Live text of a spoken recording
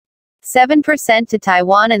7% to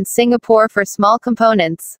Taiwan and Singapore for small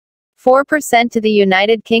components, 4% to the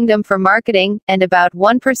United Kingdom for marketing, and about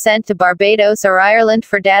 1% to Barbados or Ireland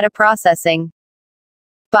for data processing.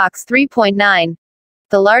 Box 3.9.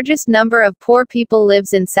 The largest number of poor people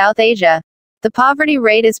lives in South Asia. The poverty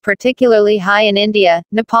rate is particularly high in India,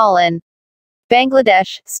 Nepal and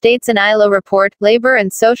Bangladesh, states an ILO report, Labor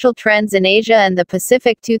and Social Trends in Asia and the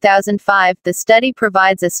Pacific 2005. The study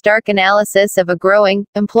provides a stark analysis of a growing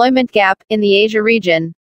employment gap in the Asia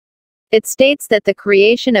region. It states that the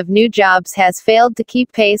creation of new jobs has failed to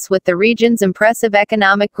keep pace with the region's impressive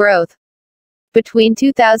economic growth. Between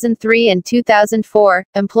 2003 and 2004,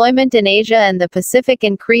 employment in Asia and the Pacific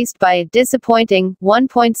increased by a disappointing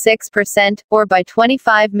 1.6%, or by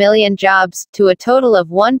 25 million jobs, to a total of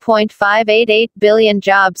 1.588 billion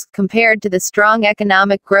jobs, compared to the strong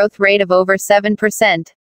economic growth rate of over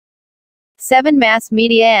 7%. 7. Mass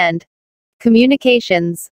media and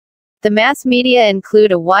communications. The mass media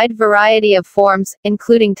include a wide variety of forms,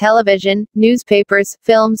 including television, newspapers,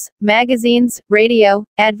 films, magazines, radio,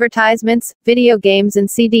 advertisements, video games and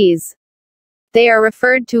CDs. They are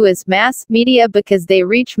referred to as mass media because they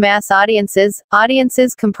reach mass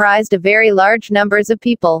audiences comprised of very large numbers of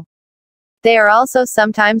people. They are also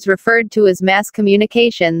sometimes referred to as mass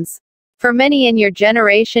communications. For many in your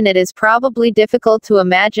generation, it is probably difficult to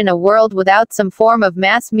imagine a world without some form of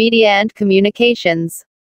mass media and communications.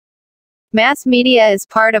 Mass media is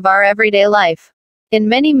part of our everyday life. In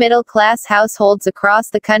many middle-class households across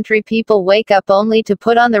the country, people wake up only to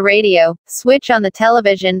put on the radio, switch on the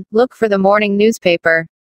television, look for the morning newspaper.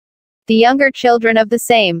 The younger children of the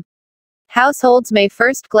same households may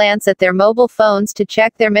first glance at their mobile phones to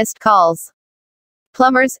check their missed calls.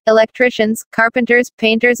 Plumbers, electricians, carpenters,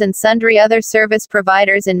 painters and sundry other service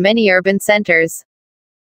providers in many urban centers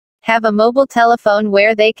have a mobile telephone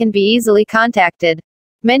where they can be easily contacted.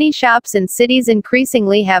 Many shops in cities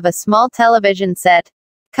increasingly have a small television set.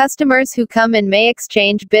 Customers who come in may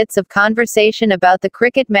exchange bits of conversation about the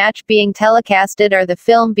cricket match being telecasted or the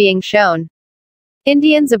film being shown.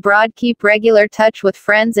 Indians abroad keep regular touch with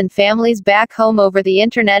friends and families back home over the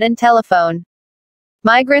internet and telephone.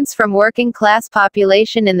 Migrants from working-class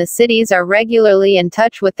population in the cities are regularly in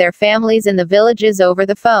touch with their families in the villages over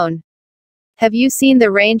the phone. Have you seen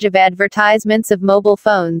the range of advertisements of mobile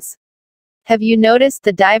phones? Have you noticed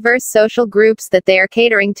the diverse social groups that they are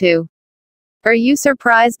catering to? Are you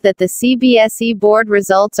surprised that the CBSE board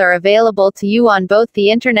results are available to you on both the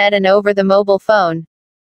internet and over the mobile phone?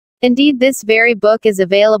 Indeed, this very book is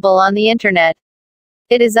available on the internet.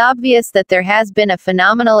 It is obvious that there has been a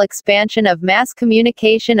phenomenal expansion of mass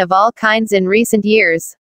communication of all kinds in recent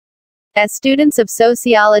years. As students of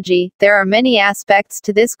sociology, there are many aspects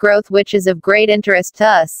to this growth which is of great interest to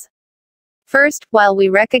us. First, while we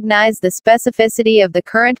recognize the specificity of the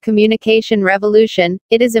current communication revolution,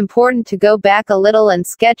 it is important to go back a little and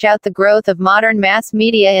sketch out the growth of modern mass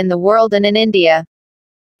media in the world and in India.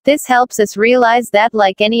 This helps us realize that,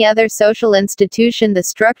 like any other social institution, the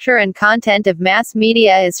structure and content of mass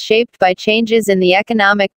media is shaped by changes in the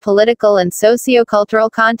economic, political, and socio-cultural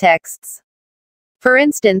contexts. For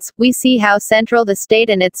instance, we see how central the state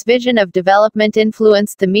and its vision of development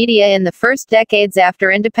influenced the media in the first decades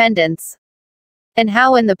after independence, and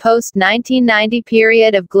how in the post-1990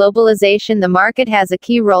 period of globalization the market has a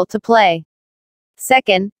key role to play.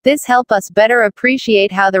 Second, this helps us better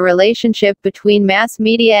appreciate how the relationship between mass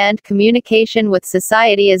media and communication with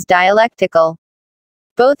society is dialectical.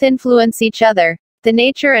 Both influence each other. The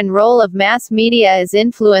nature and role of mass media is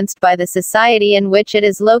influenced by the society in which it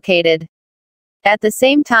is located. At the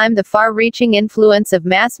same time, the far-reaching influence of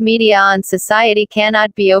mass media on society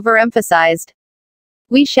cannot be overemphasized.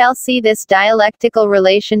 We shall see this dialectical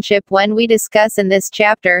relationship when we discuss in this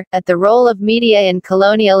chapter, at the role of media in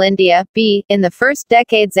colonial India, b. in the first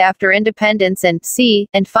decades after independence, and c.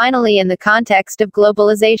 and finally in the context of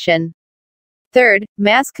globalization. Third,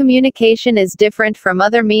 mass communication is different from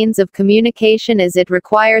other means of communication as it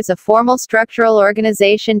requires a formal structural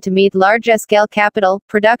organization to meet large-scale capital,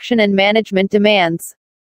 production and management demands.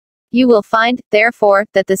 You will find, therefore,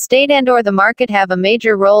 that the state and/or the market have a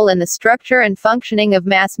major role in the structure and functioning of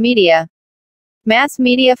mass media. Mass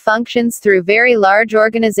media functions through very large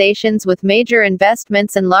organizations with major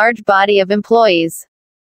investments and large body of employees.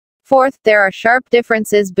 Fourth, there are sharp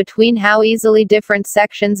differences between how easily different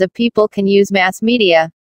sections of people can use mass media.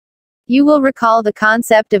 You will recall the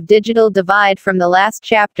concept of digital divide from the last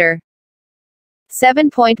chapter.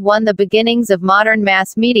 7.1 The beginnings of modern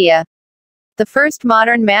mass media. The first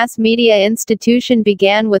modern mass media institution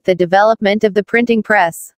began with the development of the printing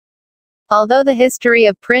press. Although the history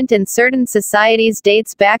of print in certain societies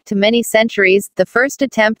dates back to many centuries, the first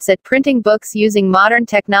attempts at printing books using modern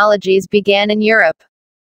technologies began in Europe.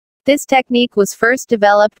 This technique was first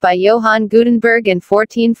developed by Johann Gutenberg in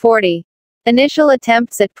 1440. Initial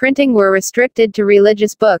attempts at printing were restricted to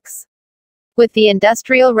religious books. With the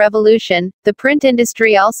Industrial Revolution, the print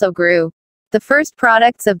industry also grew. The first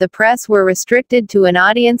products of the press were restricted to an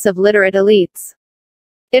audience of literate elites.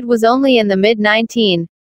 It was only in the mid-19th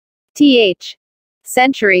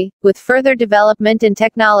century, with further development in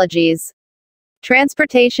technologies,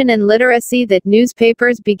 transportation and literacy, that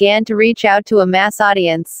newspapers began to reach out to a mass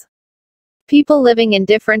audience. People living in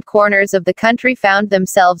different corners of the country found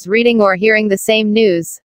themselves reading or hearing the same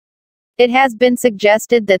news. It has been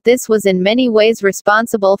suggested that this was in many ways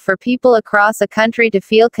responsible for people across a country to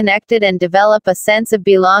feel connected and develop a sense of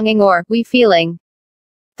belonging or we feeling.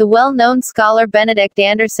 The well-known scholar Benedict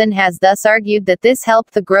Anderson has thus argued that this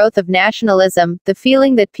helped the growth of nationalism, the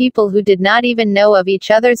feeling that people who did not even know of each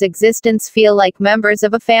other's existence feel like members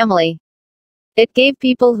of a family. It gave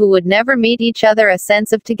people who would never meet each other a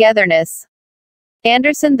sense of togetherness.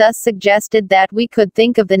 Anderson thus suggested that we could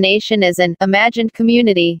think of the nation as an imagined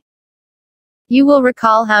community. You will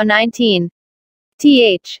recall how 19th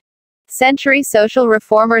century social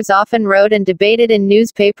reformers often wrote and debated in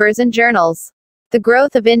newspapers and journals. The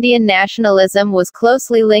growth of Indian nationalism was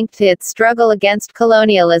closely linked to its struggle against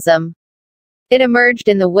colonialism. It emerged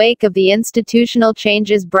in the wake of the institutional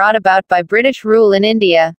changes brought about by British rule in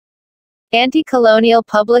India. Anti-colonial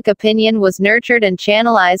public opinion was nurtured and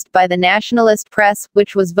channelized by the nationalist press,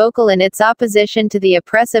 which was vocal in its opposition to the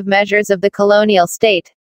oppressive measures of the colonial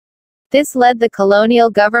state. This led the colonial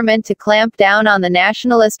government to clamp down on the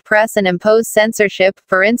nationalist press and impose censorship,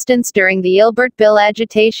 for instance during the Ilbert Bill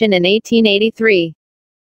agitation in 1883.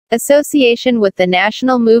 Association with the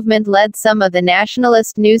national movement led some of the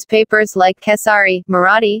nationalist newspapers like Kesari,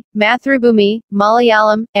 Marathi, Mathrubhumi,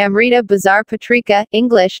 Malayalam, Amrita Bazar Patrika,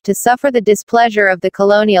 English, to suffer the displeasure of the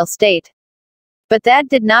colonial state. But that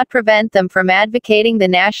did not prevent them from advocating the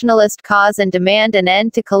nationalist cause and demand an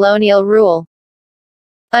end to colonial rule.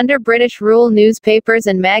 Under British rule, newspapers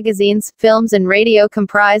and magazines, films and radio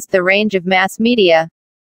comprised the range of mass media.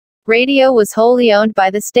 Radio was wholly owned by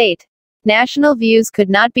the state. National views could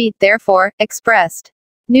not be, therefore, expressed.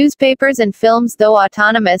 Newspapers and films, though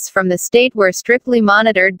autonomous from the state, were strictly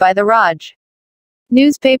monitored by the Raj.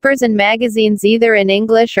 Newspapers and magazines, either in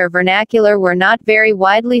English or vernacular, were not very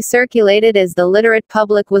widely circulated as the literate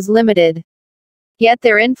public was limited. Yet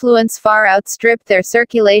their influence far outstripped their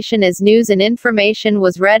circulation, as news and information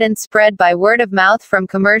was read and spread by word of mouth from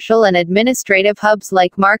commercial and administrative hubs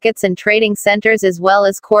like markets and trading centers, as well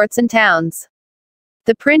as courts and towns.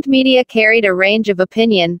 The print media carried a range of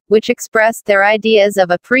opinion, which expressed their ideas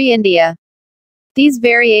of a free India. These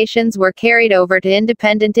variations were carried over to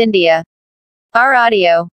independent India. Our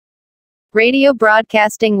audio radio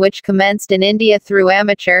broadcasting, which commenced in India through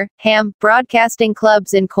amateur, ham, broadcasting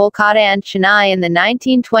clubs in Kolkata and Chennai in the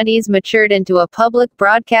 1920s, matured into a public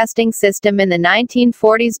broadcasting system in the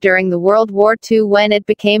 1940s during the World War II, when it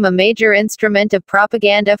became a major instrument of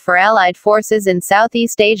propaganda for Allied forces in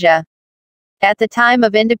Southeast Asia. At the time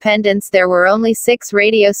of independence, there were only 6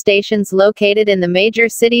 radio stations located in the major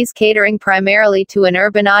cities, catering primarily to an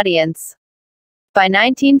urban audience. By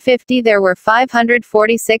 1950 there were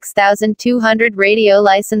 546,200 radio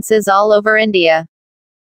licenses all over India.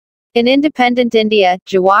 In independent India,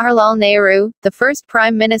 Jawaharlal Nehru, the first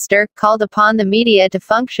Prime Minister, called upon the media to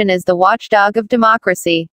function as the watchdog of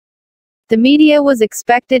democracy. The media was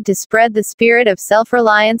expected to spread the spirit of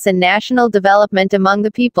self-reliance and national development among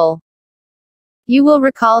the people. You will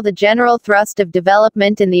recall the general thrust of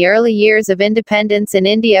development in the early years of independence in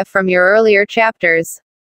India from your earlier chapters.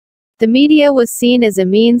 The media was seen as a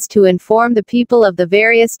means to inform the people of the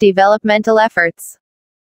various developmental efforts.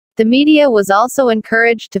 The media was also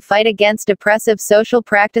encouraged to fight against oppressive social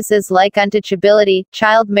practices like untouchability,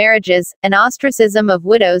 child marriages, and ostracism of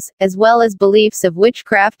widows, as well as beliefs of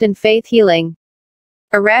witchcraft and faith healing.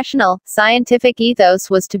 A rational, scientific ethos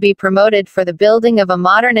was to be promoted for the building of a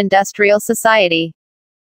modern industrial society.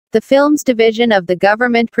 The films division of the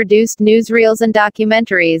government produced newsreels and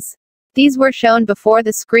documentaries. These were shown before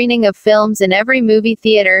the screening of films in every movie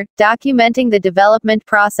theater, documenting the development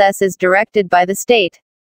process as directed by the state.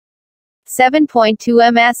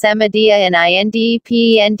 7.2 Media and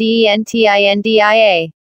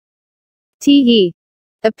INDEPENDENTINDIA. TE.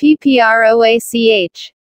 A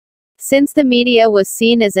PPROACH. Since the media was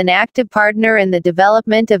seen as an active partner in the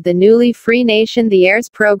development of the newly free nation, the AIRS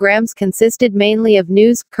programs consisted mainly of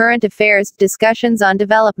news, current affairs, discussions on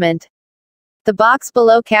development. The box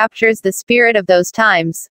below captures the spirit of those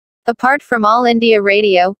times. Apart from All India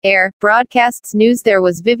Radio, air, broadcasts news, there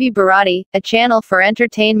was Vivi Bharati, a channel for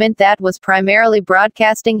entertainment that was primarily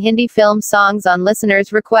broadcasting Hindi film songs on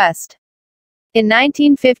listeners' request. In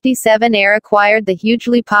 1957, AIR acquired the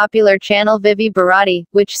hugely popular channel Vivi Bharati,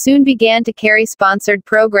 which soon began to carry sponsored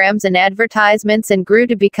programs and advertisements and grew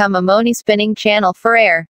to become a money-spinning channel for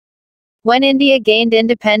AIR. When India gained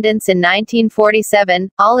independence in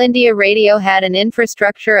 1947, All India Radio had an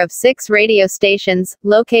infrastructure of 6 radio stations,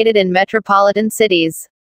 located in metropolitan cities.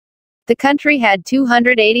 The country had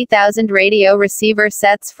 280,000 radio receiver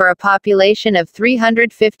sets for a population of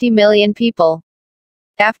 350 million people.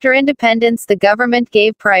 After independence, the government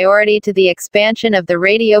gave priority to the expansion of the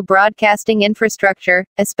radio broadcasting infrastructure,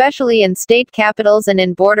 especially in state capitals and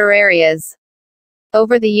in border areas.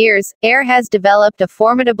 Over the years, AIR has developed a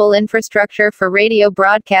formidable infrastructure for radio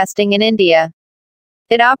broadcasting in India.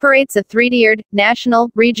 It operates a 3-tiered, national,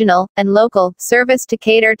 regional, and local, service to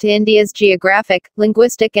cater to India's geographic,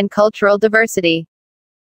 linguistic and cultural diversity.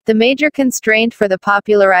 The major constraint for the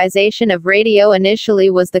popularization of radio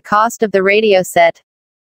initially was the cost of the radio set.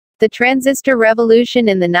 The transistor revolution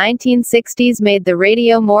in the 1960s made the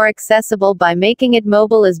radio more accessible by making it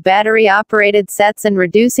mobile as battery-operated sets and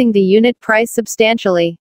reducing the unit price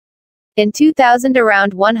substantially. In 2000,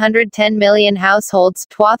 around 110 million households,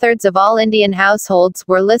 2/3 of all Indian households,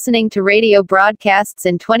 were listening to radio broadcasts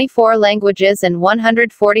in 24 languages and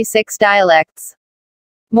 146 dialects.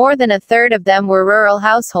 More than 1/3 of them were rural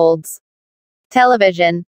households.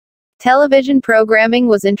 Television. Television programming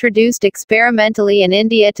was introduced experimentally in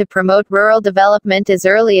India to promote rural development as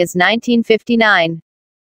early as 1959.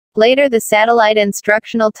 Later, the satellite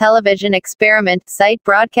instructional television experiment site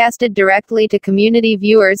broadcasted directly to community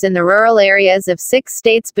viewers in the rural areas of 6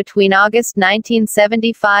 states between August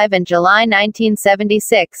 1975 and July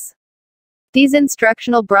 1976. These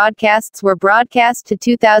instructional broadcasts were broadcast to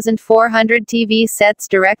 2,400 TV sets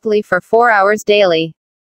directly for 4 hours daily.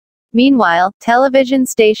 Meanwhile, television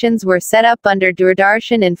stations were set up under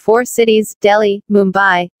Doordarshan in 4 cities, Delhi,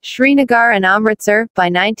 Mumbai, Srinagar and Amritsar, by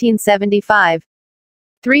 1975.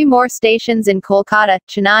 3 more stations in Kolkata,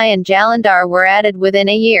 Chennai and Jalandhar were added within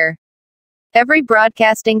a year. Every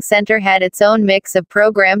broadcasting center had its own mix of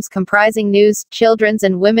programs comprising news, children's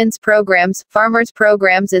and women's programs, farmers'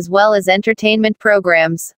 programs as well as entertainment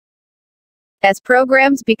programs. As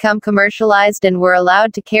programs become commercialized and were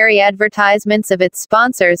allowed to carry advertisements of its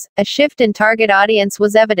sponsors, a shift in target audience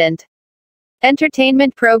was evident.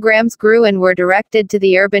 Entertainment programs grew and were directed to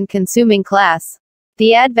the urban consuming class.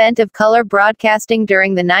 The advent of color broadcasting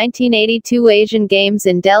during the 1982 Asian Games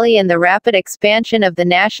in Delhi and the rapid expansion of the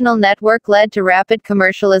national network led to rapid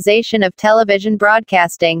commercialization of television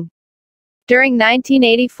broadcasting. During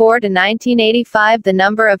 1984 to 1985, the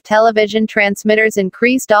number of television transmitters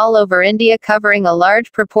increased all over India, covering a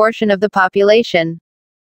large proportion of the population.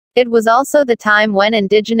 It was also the time when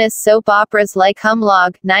indigenous soap operas like Hum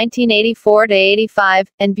Log (1984 to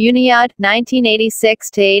 85) and Bunyad (1986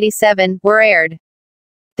 to 87) were aired.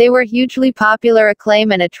 They were hugely popular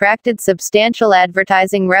acclaim and attracted substantial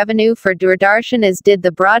advertising revenue for Doordarshan, as did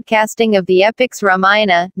the broadcasting of the epics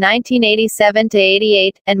Ramayana (1987 to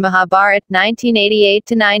 88) and Mahabharat (1988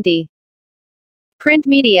 to 90). Print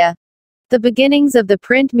media. The beginnings of the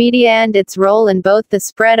print media and its role in both the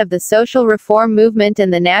spread of the social reform movement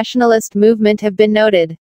and the nationalist movement have been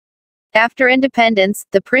noted. After independence,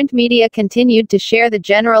 the print media continued to share the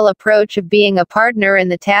general approach of being a partner in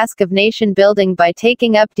the task of nation building by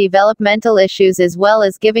taking up developmental issues as well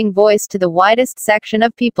as giving voice to the widest section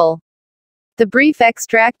of people. The brief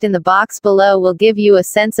extract in the box below will give you a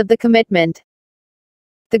sense of the commitment.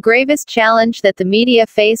 The gravest challenge that the media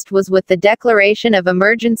faced was with the declaration of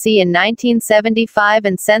emergency in 1975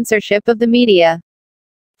 and censorship of the media.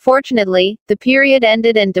 Fortunately, the period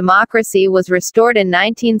ended and democracy was restored in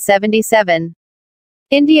 1977.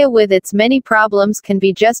 India, with its many problems, can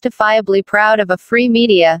be justifiably proud of a free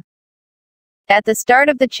media. At the start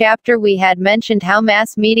of the chapter we had mentioned how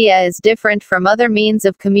mass media is different from other means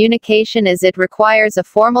of communication, as it requires a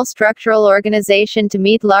formal structural organization to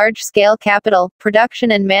meet large-scale capital,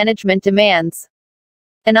 production and management demands.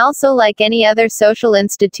 And also, like any other social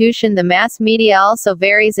institution, the mass media also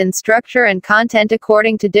varies in structure and content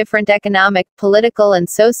according to different economic, political and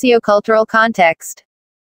socio-cultural context.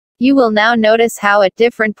 You will now notice how at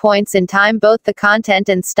different points in time both the content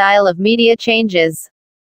and style of media changes.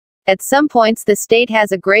 At some points the state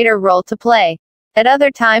has a greater role to play. At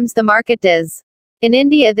other times the market does. In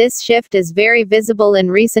India this shift is very visible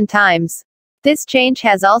in recent times. This change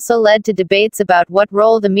has also led to debates about what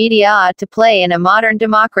role the media ought to play in a modern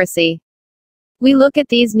democracy. We look at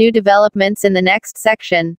these new developments in the next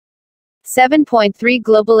section. 7.3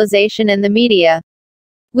 Globalization in the media.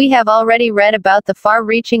 We have already read about the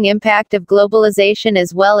far-reaching impact of globalization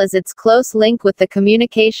as well as its close link with the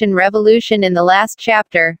communication revolution in the last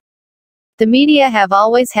chapter. The media have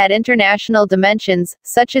always had international dimensions,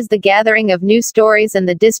 such as the gathering of new stories and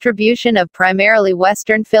the distribution of primarily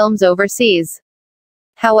Western films overseas.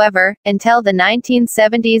 However, until the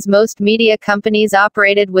 1970s, most media companies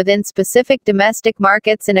operated within specific domestic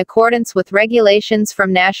markets in accordance with regulations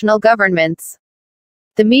from national governments.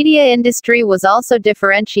 The media industry was also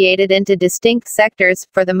differentiated into distinct sectors,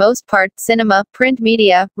 for the most part cinema, print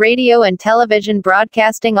media, radio and television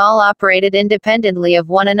broadcasting all operated independently of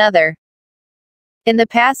one another. In the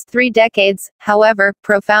past 3 decades, however,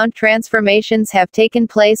 profound transformations have taken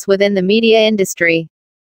place within the media industry.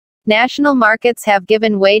 National markets have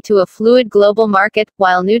given way to a fluid global market,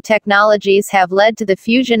 while new technologies have led to the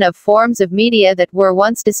fusion of forms of media that were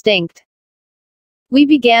once distinct. We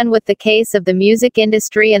began with the case of the music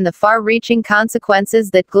industry and the far-reaching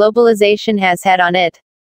consequences that globalization has had on it.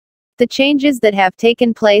 The changes that have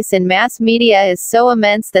taken place in mass media is so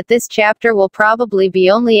immense that this chapter will probably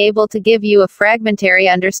be only able to give you a fragmentary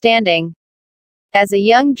understanding. As a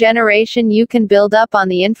young generation, you can build up on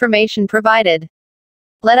the information provided.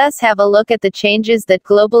 Let us have a look at the changes that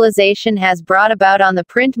globalization has brought about on the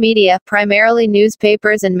print media, primarily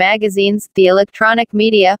newspapers and magazines, the electronic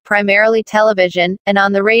media, primarily television, and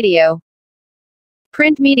on the radio.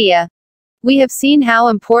 Print media. We have seen how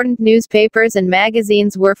important newspapers and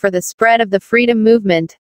magazines were for the spread of the freedom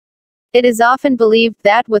movement. It is often believed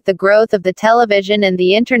that with the growth of the television and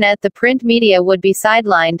the internet, the print media would be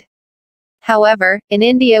sidelined. However, in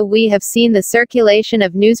India we have seen the circulation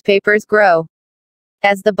of newspapers grow.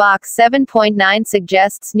 As the box 7.9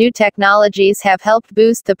 suggests, new technologies have helped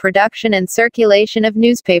boost the production and circulation of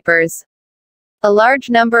newspapers. A large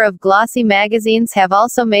number of glossy magazines have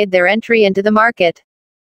also made their entry into the market.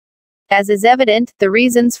 As is evident, the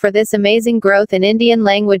reasons for this amazing growth in Indian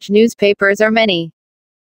language newspapers are many.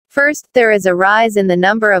 First, there is a rise in the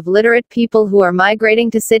number of literate people who are migrating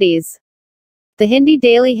to cities. The Hindi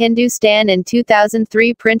daily Hindustan in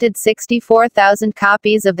 2003 printed 64,000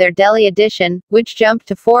 copies of their Delhi edition, which jumped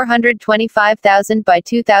to 425,000 by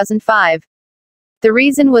 2005. The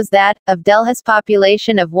reason was that, of Delhi's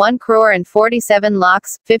population of 1 crore and 47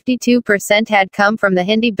 lakhs, 52% had come from the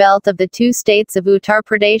Hindi belt of the 2 states of Uttar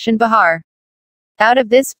Pradesh and Bihar. Out of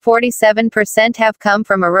this, 47% have come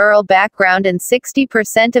from a rural background and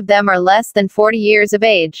 60% of them are less than 40 years of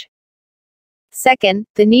age. Second,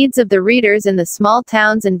 the needs of the readers in the small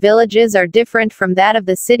towns and villages are different from that of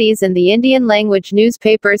the cities, and the Indian language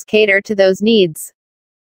newspapers cater to those needs.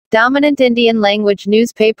 Dominant Indian language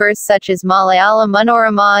newspapers such as Malayalam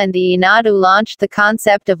Manorama and the Enadu launched the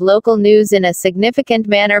concept of local news in a significant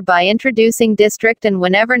manner by introducing district and,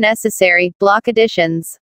 whenever necessary, block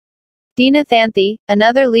editions. Dinathanthi,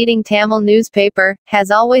 another leading Tamil newspaper,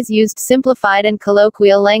 has always used simplified and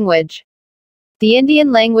colloquial language. The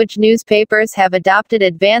Indian language newspapers have adopted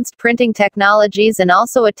advanced printing technologies and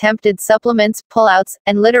also attempted supplements, pullouts,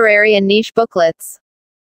 and literary and niche booklets.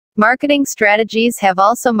 Marketing strategies have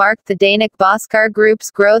also marked the Dainik Bhaskar Group's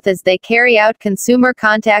growth as they carry out consumer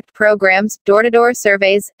contact programs, door-to-door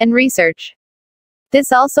surveys, and research.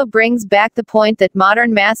 This also brings back the point that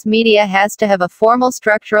modern mass media has to have a formal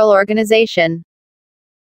structural organization.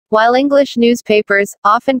 While English newspapers,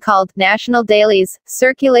 often called national dailies,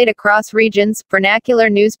 circulate across regions, vernacular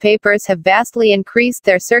newspapers have vastly increased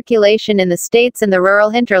their circulation in the states and the rural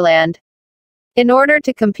hinterland. In order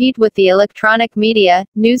to compete with the electronic media,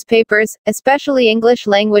 newspapers, especially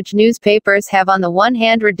English-language newspapers, have on the one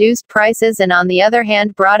hand reduced prices and on the other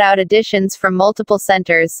hand brought out editions from multiple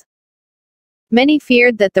centers. Many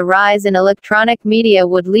feared that the rise in electronic media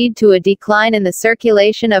would lead to a decline in the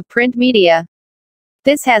circulation of print media.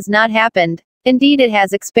 This has not happened. Indeed, it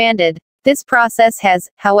has expanded. This process has,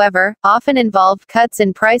 however, often involved cuts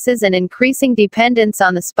in prices and increasing dependence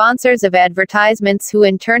on the sponsors of advertisements, who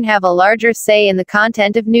in turn have a larger say in the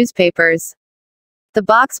content of newspapers. The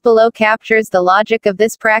box below captures the logic of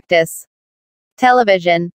this practice.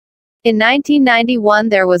 Television. In 1991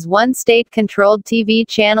 there was one state-controlled TV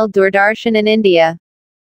channel, Doordarshan, in India.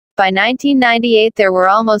 By 1998 there were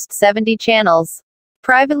almost 70 channels.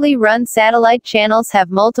 Privately run satellite channels have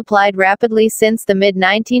multiplied rapidly since the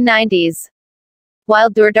mid-1990s. While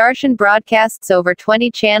Doordarshan broadcasts over 20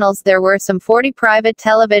 channels, there were some 40 private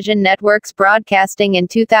television networks broadcasting in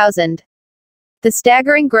 2000. The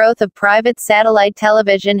staggering growth of private satellite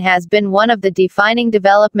television has been one of the defining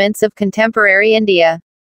developments of contemporary India.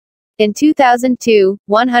 In 2002,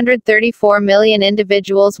 134 million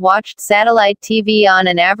individuals watched satellite TV on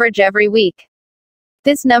an average every week.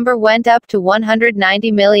 This number went up to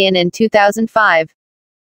 190 million in 2005.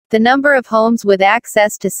 The number of homes with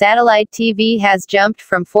access to satellite TV has jumped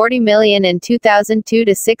from 40 million in 2002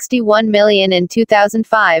 to 61 million in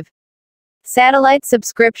 2005. Satellite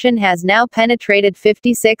subscription has now penetrated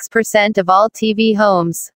 56% of all TV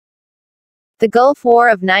homes. The Gulf War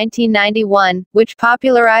of 1991, which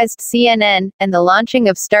popularized CNN, and the launching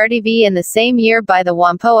of Star TV in the same year by the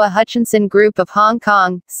Whampoa Hutchinson Group of Hong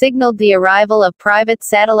Kong, signaled the arrival of private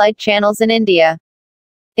satellite channels in India.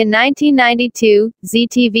 In 1992, Zee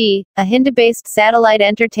TV, a Hindi-based satellite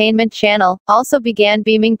entertainment channel, also began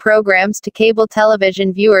beaming programs to cable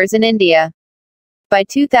television viewers in India. By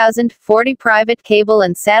 2000, 40 private cable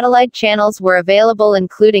and satellite channels were available,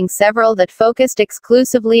 including several that focused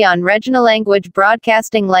exclusively on regional language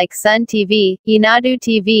broadcasting like Sun TV, Enadu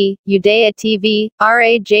TV, Udaya TV,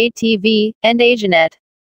 Raj TV, and Asianet.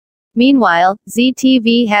 Meanwhile, Zee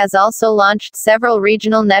TV has also launched several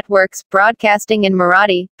regional networks, broadcasting in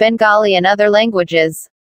Marathi, Bengali and other languages.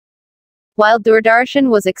 While Doordarshan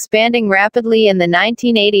was expanding rapidly in the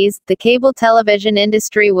 1980s, the cable television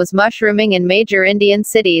industry was mushrooming in major Indian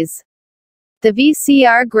cities. The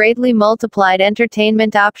VCR greatly multiplied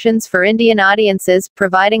entertainment options for Indian audiences,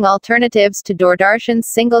 providing alternatives to Doordarshan's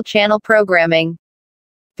single-channel programming.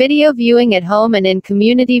 Video viewing at home and in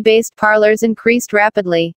community-based parlors increased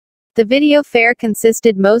rapidly. The video fare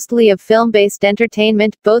consisted mostly of film-based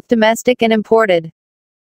entertainment, both domestic and imported.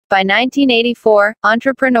 By 1984,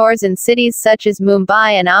 entrepreneurs in cities such as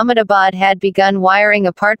Mumbai and Ahmedabad had begun wiring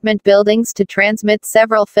apartment buildings to transmit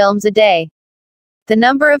several films a day. The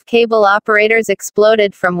number of cable operators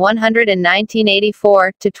exploded from 100 in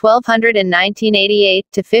 1984, to 1,200 in 1988,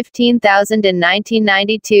 to 15,000 in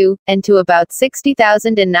 1992, and to about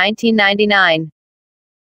 60,000 in 1999.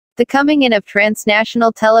 The coming in of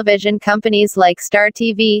transnational television companies like Star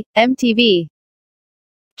TV, MTV,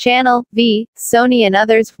 Channel V, Sony and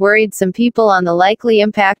others worried some people on the likely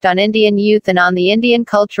impact on Indian youth and on the Indian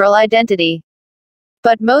cultural identity.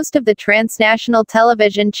 But most of the transnational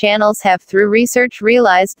television channels have through research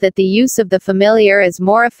realized that the use of the familiar is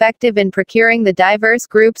more effective in procuring the diverse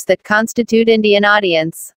groups that constitute Indian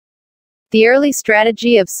audience. The early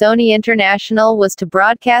strategy of Sony International was to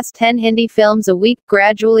broadcast 10 Hindi films a week,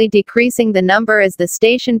 gradually decreasing the number as the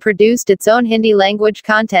station produced its own Hindi language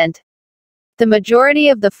content. The majority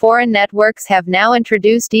of the foreign networks have now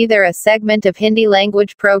introduced either a segment of Hindi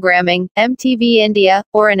language programming, MTV India,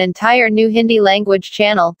 or an entire new Hindi language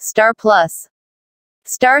channel, Star Plus.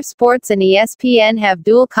 Star Sports and ESPN have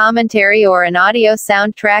dual commentary or an audio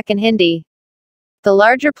soundtrack in Hindi. The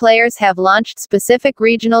larger players have launched specific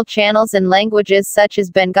regional channels in languages such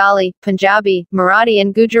as Bengali, Punjabi, Marathi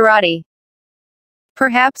and Gujarati.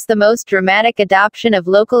 Perhaps the most dramatic adoption of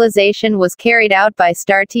localization was carried out by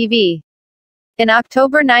Star TV. In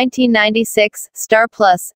October 1996, Star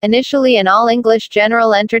Plus, initially an all-English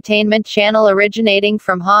general entertainment channel originating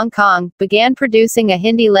from Hong Kong, began producing a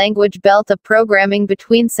Hindi-language belt of programming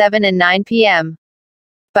between 7 and 9 p.m.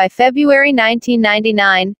 By February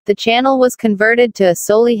 1999, the channel was converted to a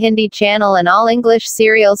solely Hindi channel and all English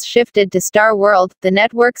serials shifted to Star World, the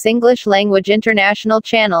network's English-language international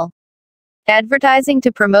channel. Advertising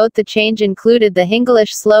to promote the change included the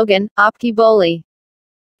Hinglish slogan, Aapki Boli.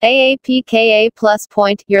 AAPKA plus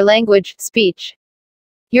point, your language, speech.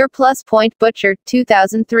 Your plus point, Butcher,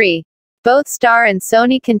 2003. Both Star and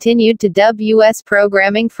Sony continued to dub U.S.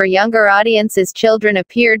 programming for younger audiences. Children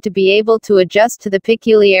appeared to be able to adjust to the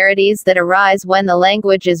peculiarities that arise when the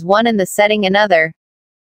language is one and the setting another.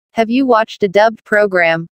 Have you watched a dubbed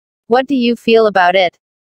program? What do you feel about it?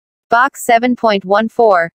 Box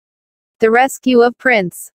 7.14. The Rescue of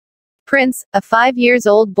Prince. Prince, a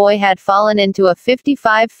 5-year-old boy, had fallen into a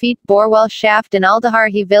 55-feet borewell shaft in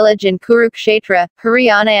Aldaharhi village in Kurukshetra,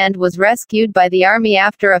 Haryana, and was rescued by the army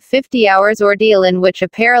after a 50-hour ordeal in which a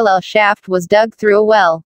parallel shaft was dug through a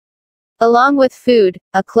well. Along with food,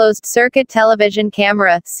 a closed-circuit television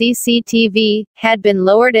camera, CCTV, had been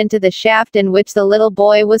lowered into the shaft in which the little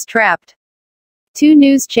boy was trapped. 2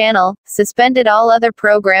 News Channel suspended all other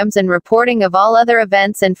programs and reporting of all other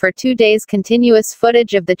events, and for 2 days continuous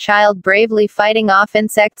footage of the child bravely fighting off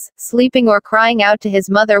insects, sleeping or crying out to his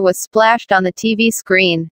mother was splashed on the TV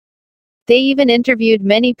screen. They even interviewed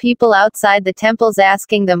many people outside the temples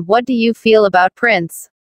asking them, "What do you feel about Prince?"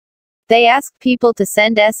 They asked people to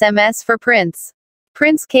send SMS for Prince.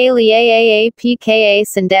 Prince Kali Aapka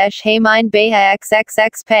Sandesh Haimine Beha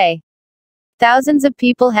XXX Pay. Thousands of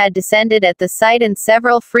people had descended at the site and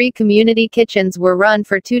several free community kitchens were run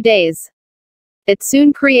for 2 days. It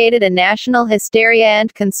soon created a national hysteria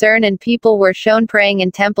and concern, and people were shown praying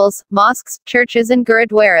in temples, mosques, churches and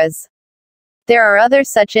gurudwaras. There are other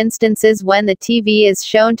such instances when the TV is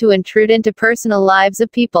shown to intrude into personal lives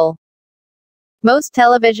of people. Most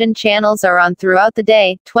television channels are on throughout the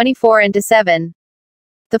day, 24/7.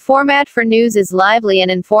 The format for news is lively and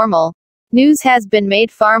informal. News has been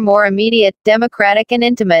made far more immediate, democratic and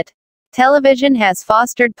intimate. Television has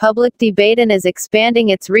fostered public debate and is expanding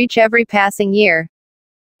its reach every passing year.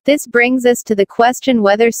 This brings us to the question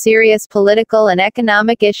whether serious political and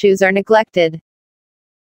economic issues are neglected.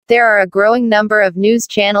 There are a growing number of news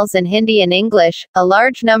channels in Hindi and English, a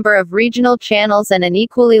large number of regional channels and an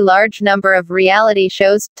equally large number of reality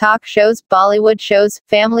shows, talk shows, Bollywood shows,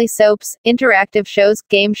 family soaps, interactive shows,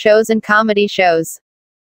 game shows and comedy shows.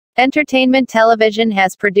 Entertainment television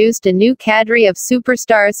has produced a new cadre of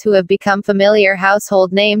superstars who have become familiar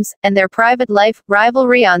household names, and their private life,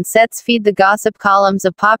 rivalry on sets feed the gossip columns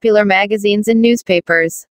of popular magazines and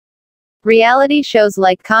newspapers. Reality shows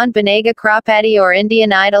like Kaun Banega Crorepati or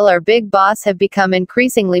Indian Idol or Big Boss have become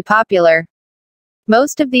increasingly popular.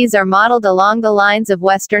 Most of these are modeled along the lines of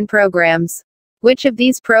Western programs. Which of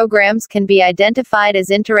these programs can be identified as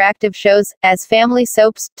interactive shows, as family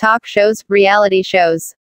soaps, talk shows, reality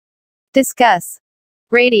shows? Discuss.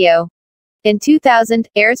 Radio. In 2000,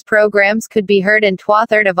 AIR's programs could be heard in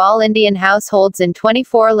 2/3 of all Indian households in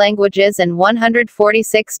 24 languages and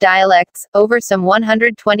 146 dialects, over some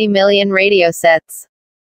 120 million radio sets.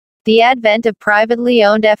 The advent of privately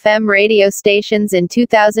owned FM radio stations in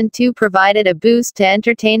 2002 provided a boost to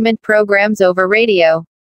entertainment programs over radio.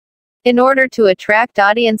 In order to attract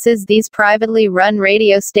audiences, these privately run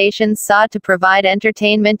radio stations sought to provide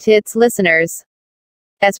entertainment to its listeners.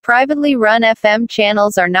 As privately run FM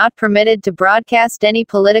channels are not permitted to broadcast any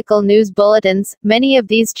political news bulletins, many of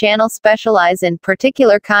these channels specialize in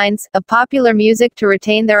particular kinds of popular music to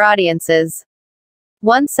retain their audiences.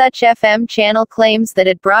 One such FM channel claims that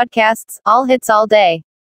it broadcasts all hits all day.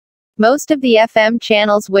 Most of the FM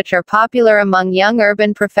channels which are popular among young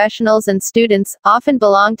urban professionals and students often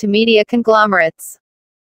belong to media conglomerates.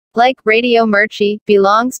 Like Radio Mirchi,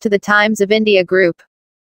 belongs to the Times of India Group.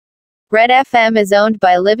 Red FM is owned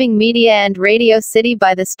by Living Media and Radio City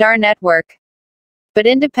by the Star Network. But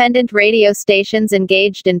independent radio stations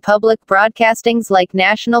engaged in public broadcastings like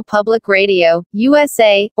National Public Radio,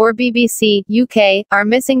 USA, or BBC, UK, are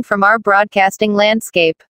missing from our broadcasting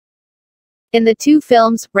landscape. In the two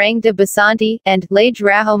films, Rang de Basanti, and Laj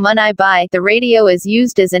Raho Munai Bai, the radio is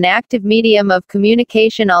used as an active medium of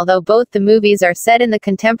communication, although both the movies are set in the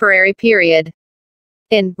contemporary period.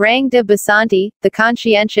 In Rang de Basanti, the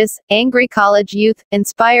conscientious, angry college youth,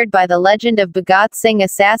 inspired by the legend of Bhagat Singh,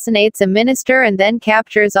 assassinates a minister and then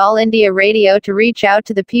captures All India Radio to reach out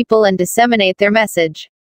to the people and disseminate their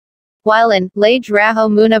message. While in Laj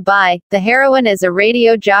Raho Munai Bai, the heroine is a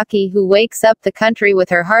radio jockey who wakes up the country with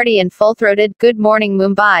her hearty and full-throated "Good Morning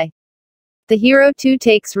Mumbai." The hero too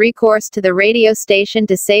takes recourse to the radio station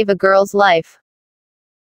to save a girl's life.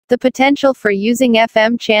 The potential for using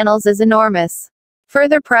FM channels is enormous.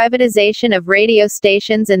 Further privatization of radio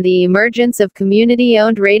stations and the emergence of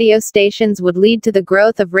community-owned radio stations would lead to the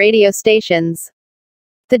growth of radio stations.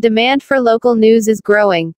 The demand for local news is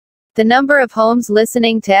growing. The number of homes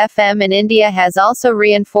listening to FM in India has also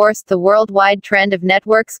reinforced the worldwide trend of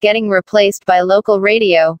networks getting replaced by local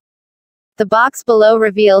radio. The box below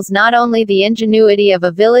reveals not only the ingenuity of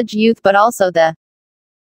a village youth but also the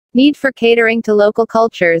need for catering to local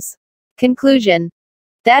cultures. Conclusion.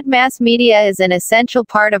 That mass media is an essential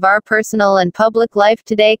part of our personal and public life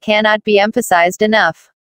today cannot be emphasized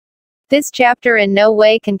enough. This chapter in no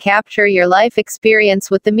way can capture your life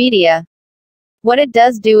experience with the media. What it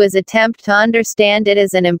does do is attempt to understand it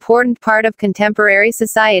as an important part of contemporary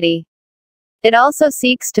society. It also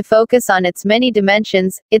seeks to focus on its many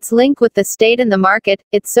dimensions, its link with the state and the market,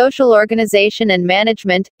 its social organization and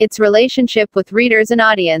management, its relationship with readers and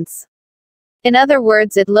audience. In other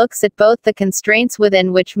words, it looks at both the constraints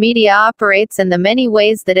within which media operates and the many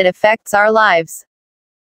ways that it affects our lives.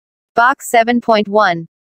 Box 7.1.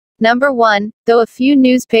 Number 1. Though a few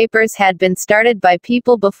newspapers had been started by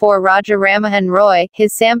people before Raja Rammohan Roy,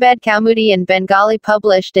 his Sambad Kaumudi in Bengali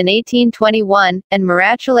published in 1821, and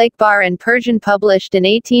Mirachal Akbar in Persian published in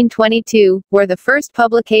 1822, were the first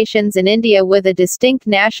publications in India with a distinct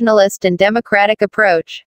nationalist and democratic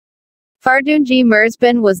approach. Fardunji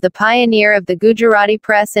Mirzban was the pioneer of the Gujarati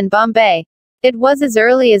press in Bombay. It was as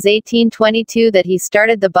early as 1822 that he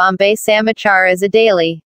started the Bombay Samachar as a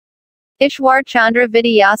daily. Ishwar Chandra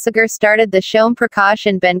Vidyasagar started the Shom Prakash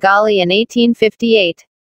in Bengali in 1858.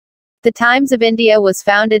 The Times of India was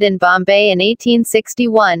founded in Bombay in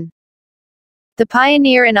 1861. The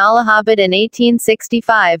Pioneer in Allahabad in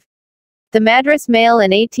 1865. The Madras Mail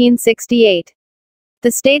in 1868.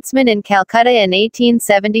 The Statesman in Calcutta in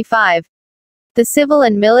 1875. The Civil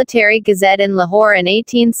and Military Gazette in Lahore in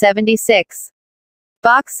 1876.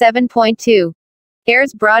 Box 7.2.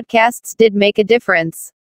 Air's broadcasts did make a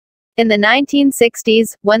difference. In the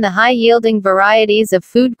 1960s, when the high-yielding varieties of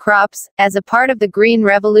food crops, as a part of the Green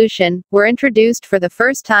Revolution, were introduced for the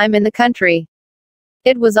first time in the country.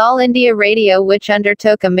 It was All India Radio which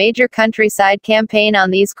undertook a major countryside campaign on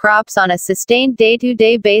these crops on a sustained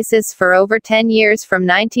day-to-day basis for over 10 years from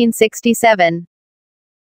 1967.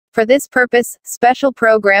 For this purpose, special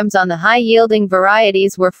programs on the high-yielding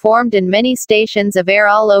varieties were formed in many stations of air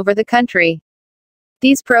all over the country.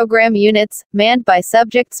 These program units, manned by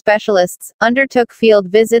subject specialists, undertook field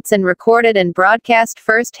visits and recorded and broadcast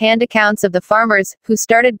first-hand accounts of the farmers, who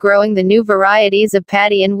started growing the new varieties of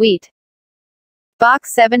paddy and wheat.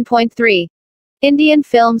 Box 7.3. Indian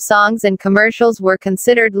film songs and commercials were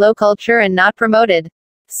considered low culture and not promoted.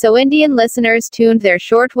 So Indian listeners tuned their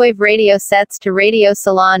shortwave radio sets to Radio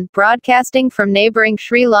Ceylon, broadcasting from neighboring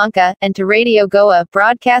Sri Lanka, and to Radio Goa,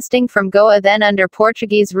 broadcasting from Goa then under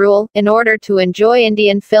Portuguese rule, in order to enjoy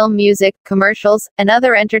Indian film music, commercials, and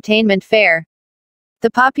other entertainment fare.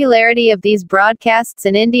 The popularity of these broadcasts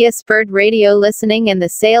in India spurred radio listening and the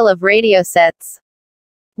sale of radio sets.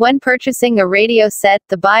 When purchasing a radio set,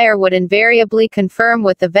 the buyer would invariably confirm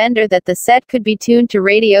with the vendor that the set could be tuned to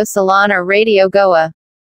Radio Ceylon or Radio Goa.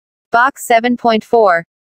 Box 7.4.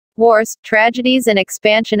 Wars, Tragedies and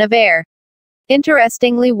Expansion of air.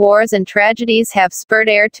 Interestingly, wars and tragedies have spurred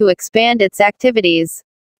air to expand its activities.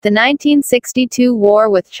 The 1962 war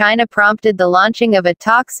with China prompted the launching of a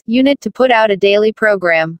talks unit to put out a daily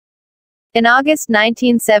program. In August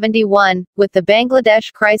 1971, with the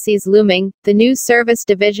Bangladesh crises looming, the News Service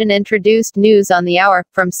Division introduced News on the Hour,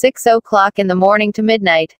 from 6 o'clock in the morning to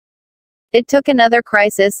midnight. It took another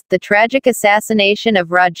crisis, the tragic assassination of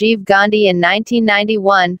Rajiv Gandhi in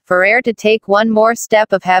 1991, for air to take one more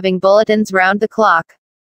step of having bulletins round the clock.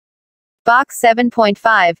 Box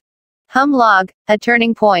 7.5. Hum Log, a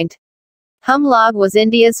turning point. Hum Log was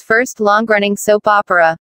India's first long-running soap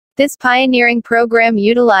opera. This pioneering program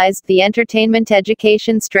utilized the entertainment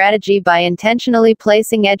education strategy by intentionally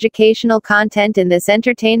placing educational content in this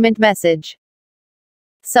entertainment message.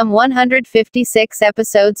 Some 156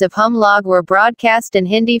 episodes of Hum Log were broadcast in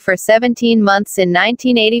Hindi for 17 months in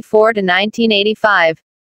 1984 to 1985.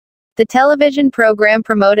 The television program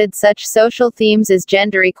promoted such social themes as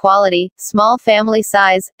gender equality, small family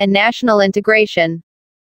size, and national integration.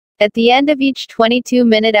 At the end of each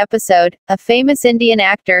 22-minute episode, a famous Indian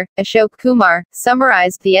actor, Ashok Kumar,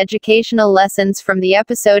 summarized the educational lessons from the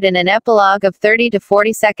episode in an epilogue of 30 to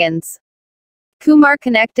 40 seconds. Kumar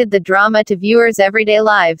connected the drama to viewers' everyday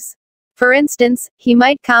lives. For instance, he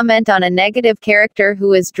might comment on a negative character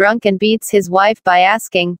who is drunk and beats his wife by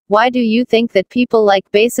asking, "Why do you think that people like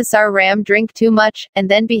Basisar Ram drink too much, and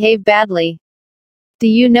then behave badly? Do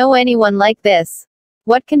you know anyone like this?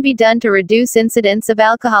 What can be done to reduce incidents of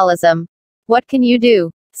alcoholism? What can you do?"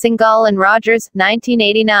 Singhal and Rogers,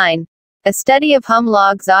 1989. A study of Hum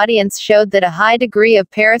Log's audience showed that a high degree of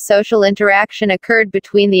parasocial interaction occurred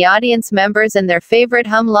between the audience members and their favorite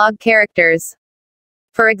Hum Log characters.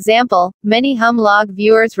 For example, many Hum Log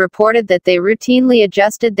viewers reported that they routinely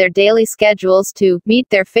adjusted their daily schedules to meet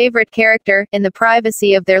their favorite character in the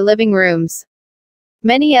privacy of their living rooms.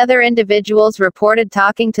 Many other individuals reported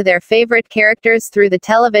talking to their favorite characters through the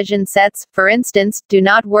television sets, for instance, "Do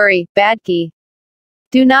not worry, Badki.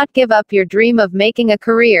 Do not give up your dream of making a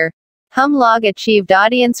career." Hum Log achieved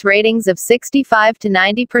audience ratings of 65 to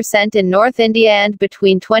 90% in North India and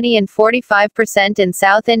between 20 and 45% in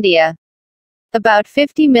South India. About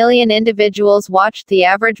 50 million individuals watched the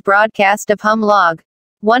average broadcast of Hum Log.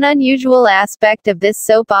 One unusual aspect of this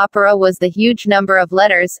soap opera was the huge number of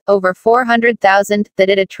letters, over 400,000, that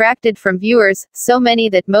it attracted from viewers, so many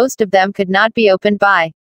that most of them could not be opened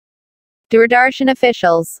by Doordarshan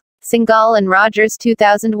officials. Singhal and Rogers,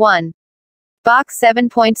 2001. Box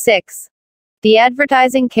 7.6. The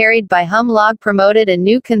advertising carried by Hum Log promoted a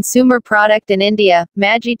new consumer product in India,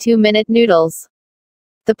 Maggi 2-minute noodles.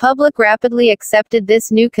 The public rapidly accepted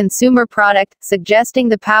this new consumer product, suggesting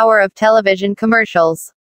the power of television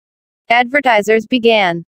commercials. Advertisers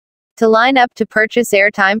began to line up to purchase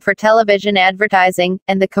airtime for television advertising,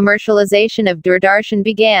 and the commercialization of Doordarshan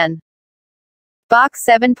began. Box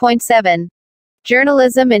 7.7.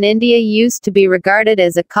 Journalism in India used to be regarded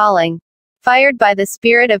as a calling. Fired by the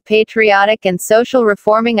spirit of patriotic and social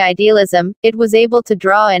reforming idealism, it was able to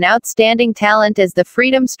draw in outstanding talent as the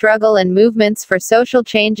freedom struggle and movements for social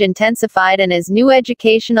change intensified and as new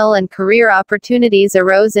educational and career opportunities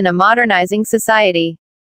arose in a modernizing society.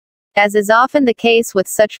 As is often the case with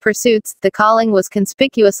such pursuits, the calling was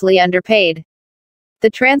conspicuously underpaid. The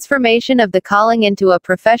transformation of the calling into a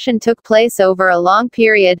profession took place over a long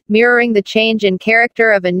period, mirroring the change in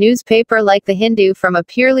character of a newspaper like The Hindu from a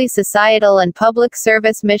purely societal and public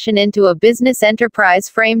service mission into a business enterprise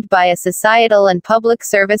framed by a societal and public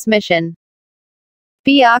service mission.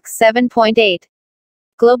 Box 7.8.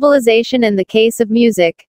 Globalization in the case of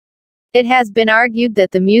music. It has been argued that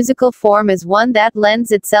the musical form is one that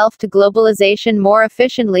lends itself to globalization more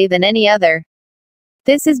efficiently than any other.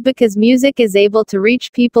 This is because music is able to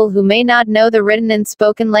reach people who may not know the written and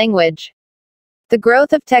spoken language. The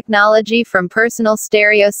growth of technology from personal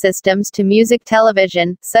stereo systems to music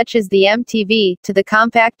television, such as the MTV, to the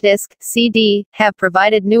compact disc, CD, have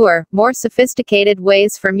provided newer, more sophisticated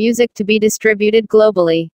ways for music to be distributed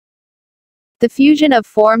globally. The fusion of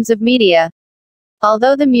forms of media.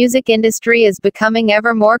 Although the music industry is becoming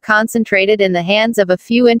ever more concentrated in the hands of a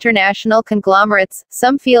few international conglomerates,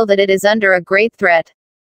 some feel that it is under a great threat.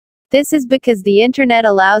 This is because the internet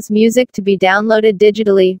allows music to be downloaded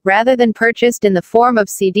digitally, rather than purchased in the form of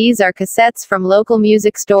CDs or cassettes from local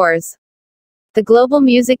music stores. The global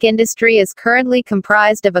music industry is currently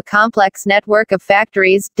comprised of a complex network of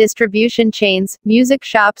factories, distribution chains, music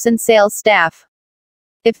shops and sales staff.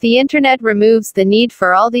 If the internet removes the need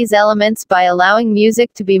for all these elements by allowing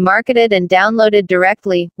music to be marketed and downloaded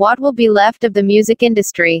directly, what will be left of the music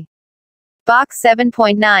industry? Box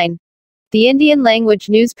 7.9. The Indian language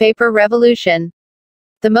newspaper revolution.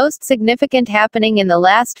 The most significant happening in the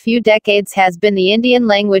last few decades has been the Indian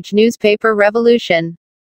language newspaper revolution.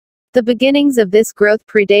 The beginnings of this growth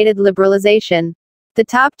predated liberalization. The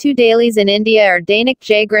top two dailies in India are Dainik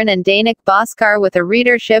Jagran and Dainik Bhaskar with a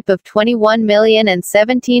readership of 21 million and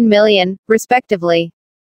 17 million, respectively.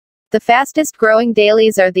 The fastest growing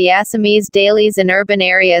dailies are the Assamese dailies in urban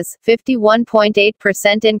areas,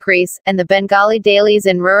 51.8% increase, and the Bengali dailies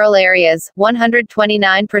in rural areas,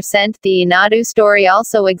 129%. The Enadu story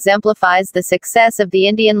also exemplifies the success of the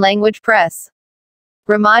Indian language press.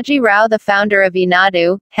 Ramaji Rao, the founder of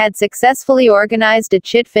Enadu, had successfully organized a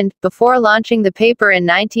chit fund before launching the paper in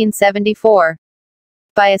 1974.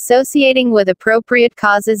 By associating with appropriate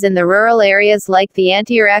causes in the rural areas like the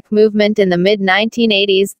anti-Iraq movement in the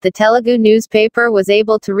mid-1980s, the Telugu newspaper was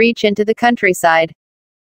able to reach into the countryside.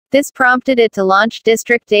 This prompted it to launch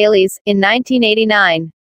district dailies, in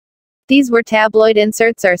 1989. These were tabloid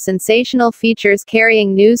inserts or sensational features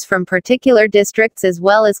carrying news from particular districts as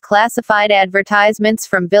well as classified advertisements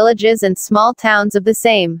from villages and small towns of the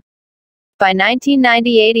same. By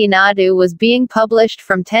 1998, Enadu was being published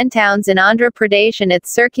from 10 towns in Andhra Pradesh and its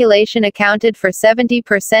circulation accounted for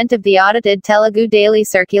 70% of the audited Telugu daily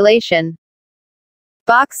circulation.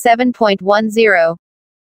 Box 7.10.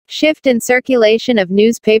 Shift in circulation of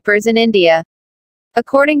newspapers in India.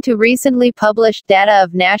 According to recently published data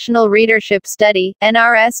of National Readership Study,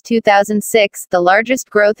 NRS 2006, the largest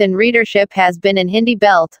growth in readership has been in Hindi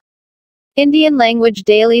belt. Indian language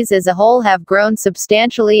dailies as a whole have grown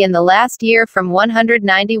substantially in the last year from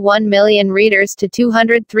 191 million readers to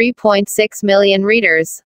 203.6 million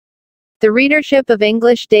readers. The readership of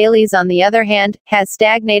English dailies, on the other hand, has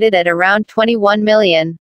stagnated at around 21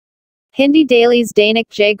 million. Hindi dailies Dainik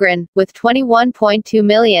Jagran, with 21.2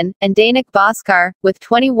 million, and Dainik Bhaskar, with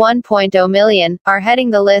 21.0 million, are heading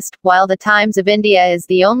the list, while the Times of India is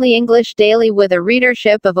the only English daily with a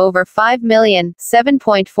readership of over 5 million,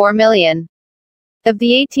 7.4 million. Of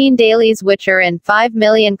the 18 dailies which are in 5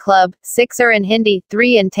 million club, 6 are in Hindi,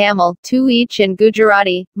 3 in Tamil, 2 each in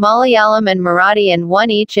Gujarati, Malayalam and Marathi and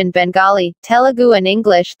 1 each in Bengali, Telugu and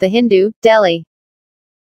English. The Hindu, Delhi.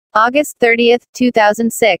 August 30,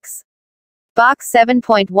 2006. Box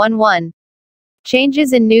 7.11.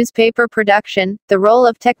 Changes in newspaper production, the role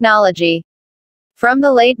of technology. From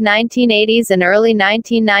the late 1980s and early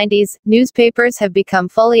 1990s, newspapers have become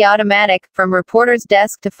fully automatic, from reporter's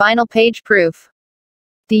desk to final page proof.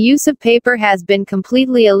 The use of paper has been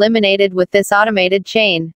completely eliminated with this automated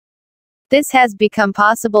chain. This has become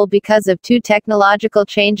possible because of two technological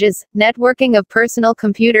changes: networking of personal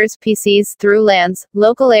computers (PCs) through LANs,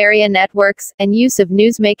 local area networks, and use of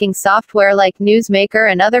newsmaking software like Newsmaker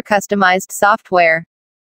and other customized software.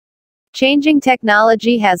 Changing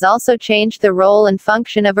technology has also changed the role and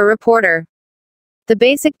function of a reporter. The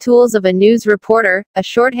basic tools of a news reporter, a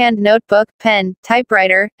shorthand notebook, pen,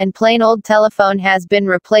 typewriter, and plain old telephone has been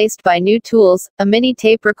replaced by new tools: a mini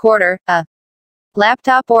tape recorder, a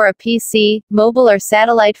laptop or a PC, mobile or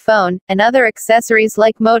satellite phone, and other accessories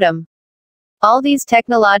like modem. All these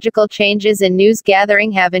technological changes in news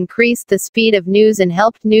gathering have increased the speed of news and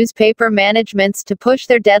helped newspaper managements to push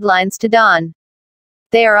their deadlines to dawn.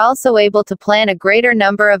 They are also able to plan a greater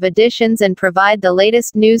number of editions and provide the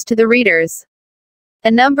latest news to the readers.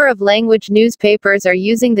 A number of language newspapers are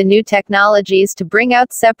using the new technologies to bring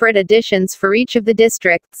out separate editions for each of the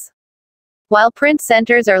districts. While print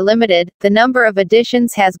centers are limited, the number of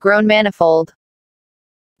editions has grown manifold.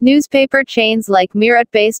 Newspaper chains like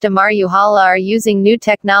Meerut-based Amar Ujala are using new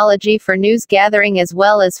technology for news gathering as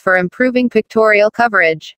well as for improving pictorial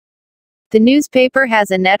coverage. The newspaper has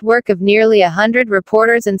a network of nearly 100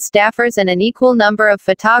 reporters and staffers and an equal number of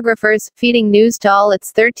photographers, feeding news to all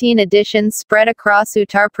its 13 editions spread across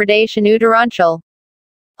Uttar Pradesh and Uttaranchal.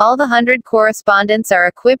 All the 100 correspondents are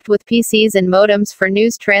equipped with PCs and modems for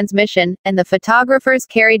news transmission, and the photographers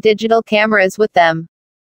carry digital cameras with them.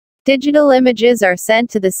 Digital images are sent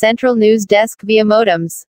to the central news desk via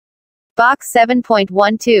modems. Box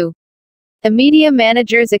 7.12. A media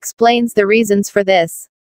manager explains the reasons for this.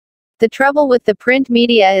 The trouble with the print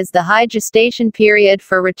media is the high gestation period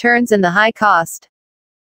for returns and the high cost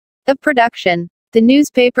of production. The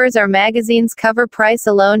newspapers or magazines' cover price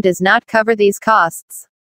alone does not cover these costs.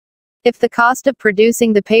 If the cost of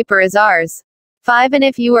producing the paper is Rs. 5 and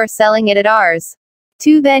if you are selling it at Rs.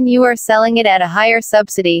 2, then you are selling it at a higher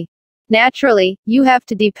subsidy. Naturally, you have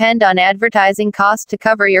to depend on advertising cost to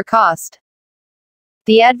cover your cost.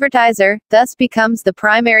 The advertiser, thus, becomes the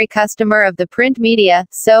primary customer of the print media,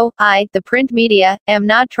 so, I, the print media, am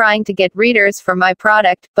not trying to get readers for my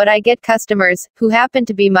product, but I get customers, who happen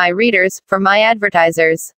to be my readers, for my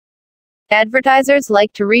advertisers. Advertisers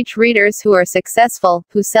like to reach readers who are successful,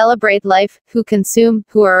 who celebrate life, who consume,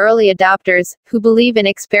 who are early adopters, who believe in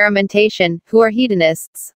experimentation, who are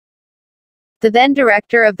hedonists. The then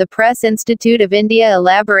director of the Press Institute of India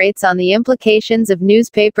elaborates on the implications of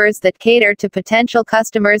newspapers that cater to potential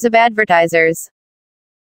customers of advertisers.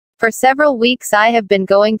 For several weeks I have been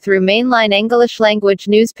going through mainline English-language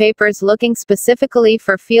newspapers looking specifically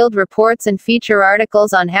for field reports and feature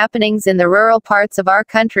articles on happenings in the rural parts of our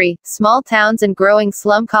country, small towns and growing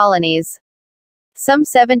slum colonies. Some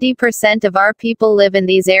 70% of our people live in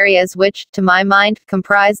these areas which, to my mind,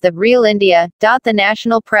 comprise the real India. The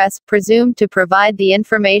national press, presumed to provide the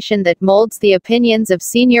information that molds the opinions of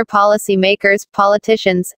senior policy makers,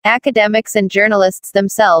 politicians, academics and journalists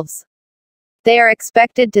themselves. They are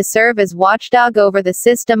expected to serve as watchdog over the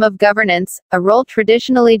system of governance, a role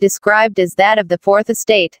traditionally described as that of the Fourth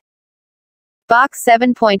Estate. Box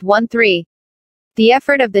 7.13. The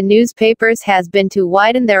effort of the newspapers has been to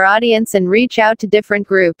widen their audience and reach out to different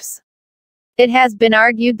groups. It has been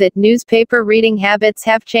argued that newspaper reading habits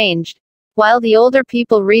have changed. While the older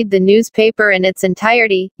people read the newspaper in its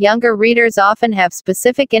entirety, younger readers often have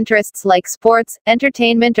specific interests like sports,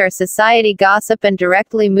 entertainment or society gossip and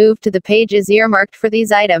directly move to the pages earmarked for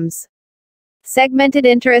these items. Segmented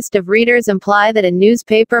interest of readers imply that a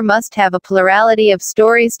newspaper must have a plurality of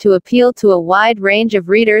stories to appeal to a wide range of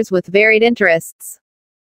readers with varied interests.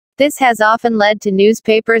 This has often led to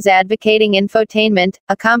newspapers advocating infotainment,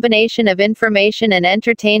 a combination of information and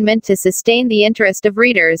entertainment to sustain the interest of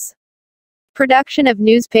readers. Production of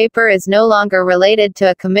newspaper is no longer related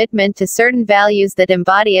to a commitment to certain values that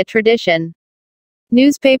embody a tradition.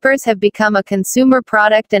 Newspapers have become a consumer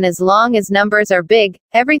product and as long as numbers are big,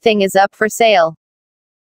 everything is up for sale.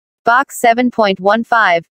 Box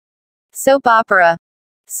 7.15. Soap opera.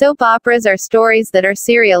 Soap operas are stories that are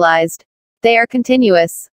serialized. They are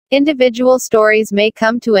continuous. Individual stories may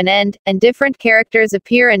come to an end, and different characters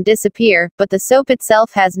appear and disappear, but the soap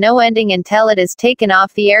itself has no ending until it is taken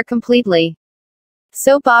off the air completely.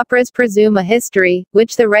 Soap operas presume a history,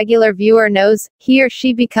 which the regular viewer knows. He or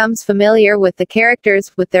she becomes familiar with the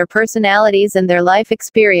characters, with their personalities and their life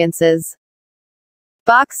experiences.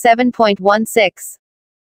 Box 7.16.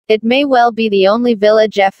 It may well be the only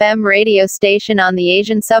village FM radio station on the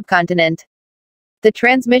Asian subcontinent. The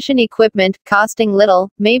transmission equipment, costing little,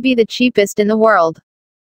 may be the cheapest in the world.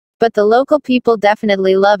 But the local people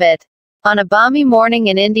definitely love it. On a balmy morning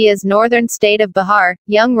in India's northern state of Bihar,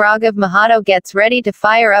 young Raghav Mahato gets ready to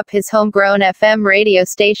fire up his homegrown FM radio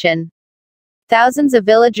station. Thousands of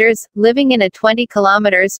villagers, living in a 20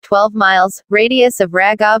 kilometers 12 miles radius of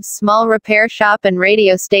Raghav's small repair shop and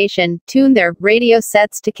radio station, tune their radio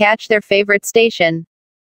sets to catch their favorite station.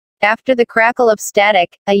 After the crackle of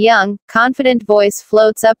static, a young, confident voice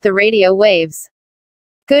floats up the radio waves.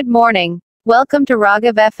 Good morning. Welcome to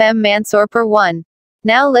Raghav FM Mansorpur 1.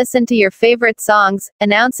 Now listen to your favorite songs,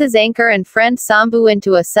 announces anchor and friend Sambhu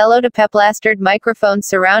into a cellotape-plastered microphone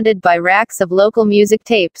surrounded by racks of local music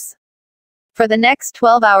tapes. For the next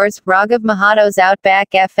 12 hours, Raghav Mahato's Outback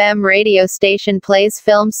FM radio station plays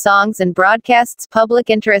films, songs and broadcasts public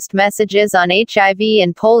interest messages on HIV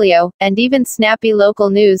and polio, and even snappy local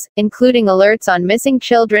news, including alerts on missing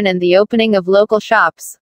children and the opening of local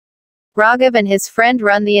shops. Raghav and his friend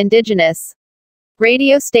run the indigenous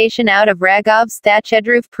radio station out of Raghav's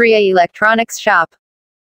Thatchedroof Priya electronics shop.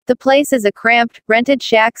 The place is a cramped, rented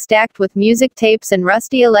shack stacked with music tapes and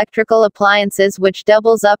rusty electrical appliances which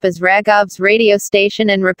doubles up as Raghav's radio station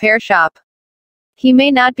and repair shop. He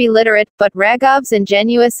may not be literate, but Raghav's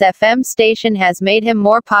ingenious FM station has made him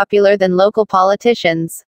more popular than local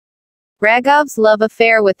politicians. Raghav's love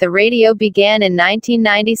affair with the radio began in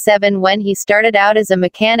 1997 when he started out as a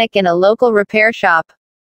mechanic in a local repair shop.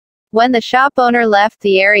 When the shop owner left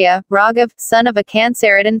the area, Raghav, son of a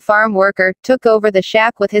NCERT farm worker, took over the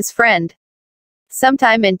shack with his friend.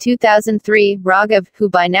 Sometime in 2003, Raghav, who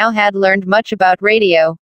by now had learned much about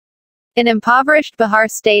radio. In impoverished Bihar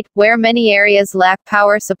state, where many areas lack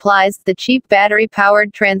power supplies, the cheap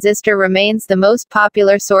battery-powered transistor remains the most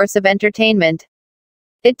popular source of entertainment.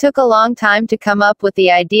 It took a long time to come up with the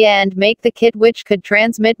idea and make the kit which could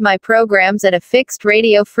transmit my programs at a fixed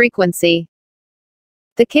radio frequency.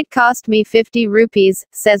 The kit cost me 50 rupees,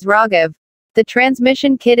 says Raghav. The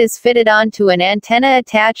transmission kit is fitted onto an antenna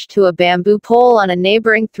attached to a bamboo pole on a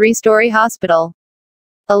neighboring 3-story hospital.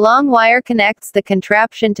 A long wire connects the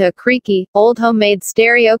contraption to a creaky, old homemade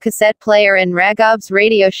stereo cassette player in Raghav's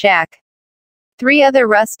radio shack. 3 other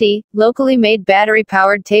rusty, locally made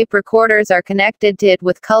battery-powered tape recorders are connected to it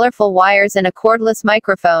with colorful wires and a cordless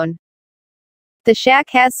microphone. The shack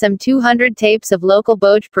has some 200 tapes of local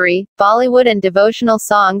Bhojpuri, Bollywood and devotional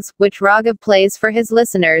songs, which Raghav plays for his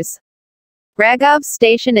listeners. Raghav's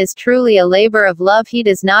station is truly a labor of love. He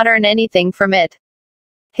does not earn anything from it.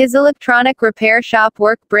 His electronic repair shop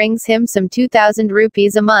work brings him some 2,000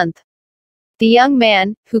 rupees a month. The young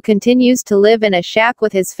man, who continues to live in a shack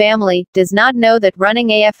with his family, does not know that running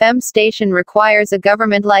a FM station requires a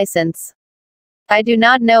government license. I do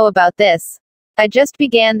not know about this. I just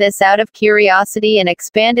began this out of curiosity and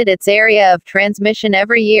expanded its area of transmission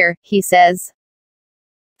every year, he says.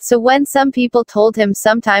 So when some people told him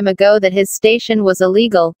some time ago that his station was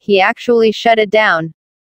illegal, he actually shut it down.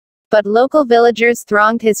 But local villagers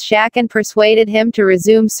thronged his shack and persuaded him to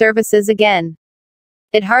resume services again.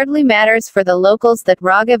 It hardly matters for the locals that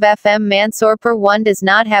Raghav FM Mansorpur 1 does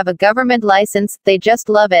not have a government license, they just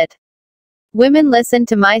love it. Women listen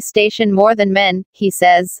to my station more than men, he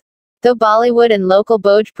says. Though Bollywood and local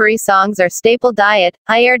Bhojpuri songs are staple diet,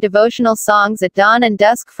 I air devotional songs at dawn and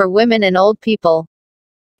dusk for women and old people.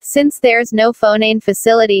 Since there's no phone-in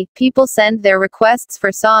facility, people send their requests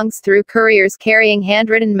for songs through couriers carrying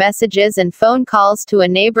handwritten messages and phone calls to a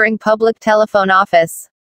neighboring public telephone office.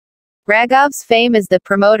 Raghav's fame as the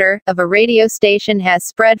promoter of a radio station has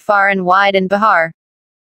spread far and wide in Bihar.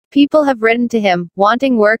 People have written to him,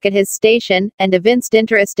 wanting work at his station, and evinced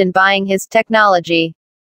interest in buying his technology.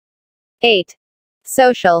 8.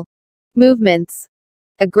 Social movements.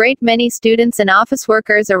 A great many students and office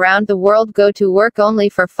workers around the world go to work only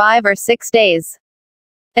for 5 or 6 days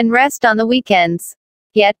and rest on the weekends.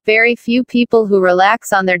 Yet, very few people who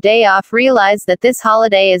relax on their day off realize that this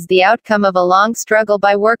holiday is the outcome of a long struggle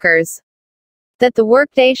by workers. That the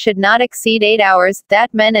workday should not exceed 8 hours,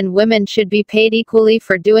 that men and women should be paid equally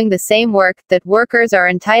for doing the same work, that workers are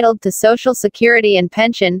entitled to social security and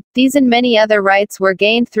pension. These and many other rights were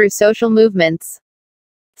gained through social movements.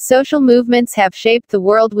 Social movements have shaped the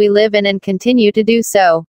world we live in and continue to do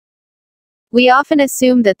so. We often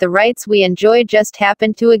assume that the rights we enjoy just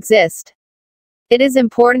happen to exist. It is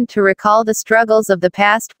important to recall the struggles of the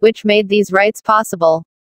past, which made these rights possible.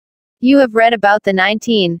 You have read about the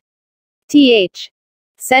 19th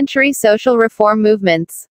century social reform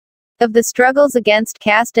movements, of the struggles against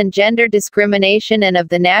caste and gender discrimination, and of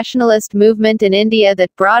the nationalist movement in India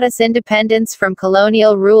that brought us independence from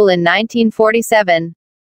colonial rule in 1947.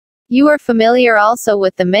 You are familiar also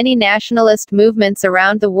with the many nationalist movements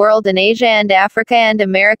around the world in Asia and Africa and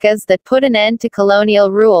Americas that put an end to colonial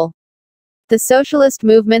rule. The socialist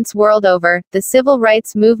movements world over, the civil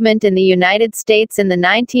rights movement in the United States in the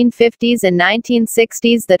 1950s and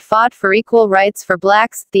 1960s that fought for equal rights for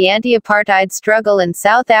blacks, the anti-apartheid struggle in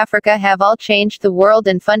South Africa have all changed the world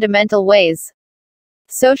in fundamental ways.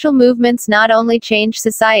 Social movements not only change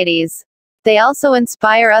societies, they also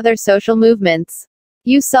inspire other social movements.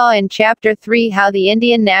 You saw in Chapter 3 how the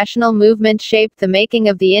Indian national movement shaped the making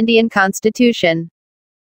of the Indian Constitution,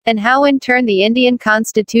 and how in turn the Indian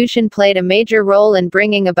Constitution played a major role in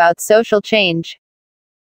bringing about social change.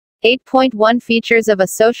 8.1 Features of a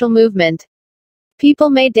social movement.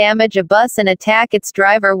 People may damage a bus and attack its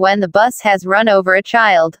driver when the bus has run over a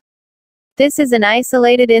child. This is an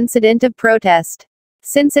isolated incident of protest.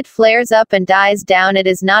 Since it flares up and dies down, it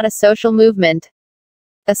is not a social movement.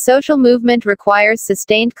 A social movement requires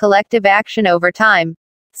sustained collective action over time.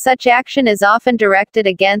 Such action is often directed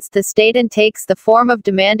against the state and takes the form of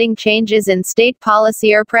demanding changes in state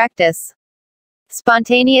policy or practice.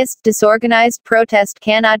 Spontaneous, disorganized protest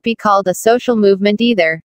cannot be called a social movement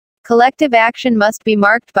either. Collective action must be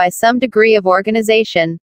marked by some degree of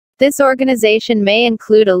organization. This organization may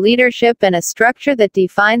include a leadership and a structure that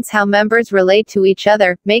defines how members relate to each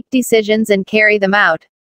other, make decisions and carry them out.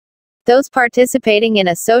 Those participating in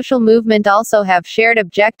a social movement also have shared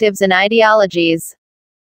objectives and ideologies.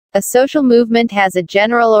 A social movement has a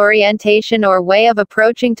general orientation or way of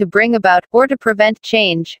approaching to bring about, or to prevent,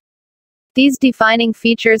 change. These defining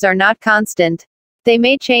features are not constant. They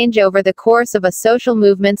may change over the course of a social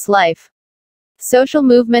movement's life. Social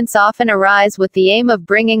movements often arise with the aim of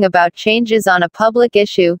bringing about changes on a public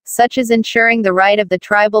issue, such as ensuring the right of the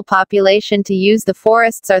tribal population to use the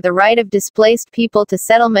forests or the right of displaced people to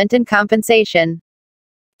settlement and compensation.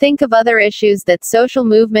 Think of other issues that social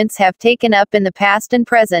movements have taken up in the past and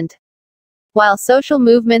present. While social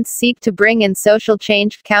movements seek to bring in social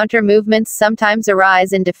change, counter-movements sometimes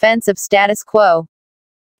arise in defense of status quo.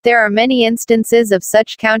 There are many instances of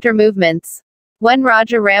such counter-movements. When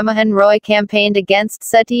Raja Rammohan Roy campaigned against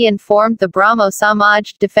Sati and formed the Brahmo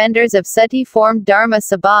Samaj, defenders of Sati formed Dharma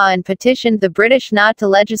Sabha and petitioned the British not to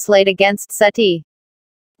legislate against Sati.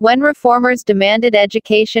 When reformers demanded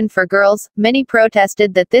education for girls, many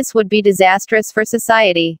protested that this would be disastrous for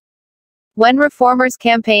society. When reformers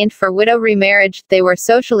campaigned for widow remarriage, they were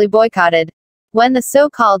socially boycotted. When the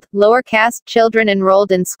so-called lower caste children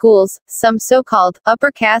enrolled in schools, some so-called upper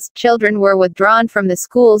caste children were withdrawn from the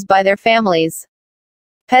schools by their families.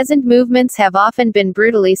 Peasant movements have often been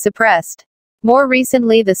brutally suppressed. More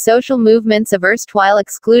recently, the social movements of erstwhile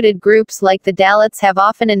excluded groups like the Dalits have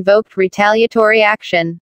often invoked retaliatory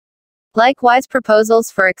action. Likewise, proposals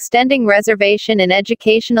for extending reservation in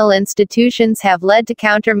educational institutions have led to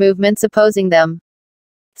counter-movements opposing them.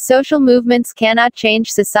 Social movements cannot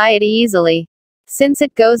change society easily. Since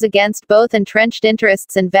it goes against both entrenched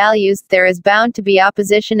interests and values, there is bound to be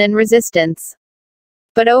opposition and resistance.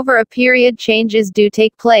 But over a period, changes do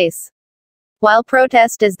take place. While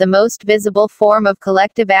protest is the most visible form of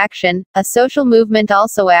collective action, a social movement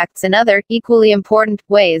also acts in other, equally important,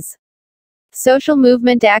 ways. Social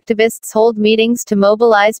movement activists hold meetings to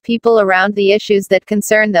mobilize people around the issues that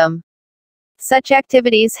concern them. Such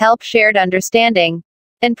activities help shared understanding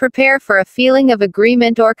and prepare for a feeling of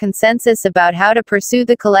agreement or consensus about how to pursue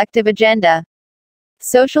the collective agenda.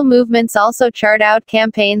 Social movements also chart out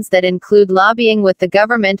campaigns that include lobbying with the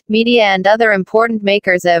government, media and other important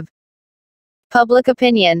makers of public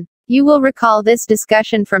opinion. You will recall this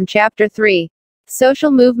discussion from Chapter 3.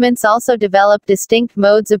 Social movements also develop distinct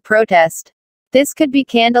modes of protest. This could be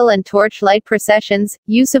candle and torchlight processions,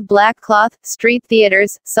 use of black cloth, street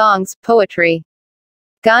theaters, songs, poetry.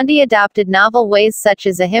 Gandhi adopted novel ways such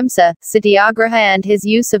as ahimsa, satyagraha and his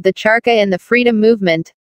use of the charkha in the freedom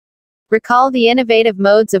movement. Recall the innovative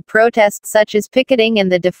modes of protest such as picketing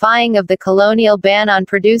and the defying of the colonial ban on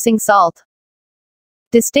producing salt.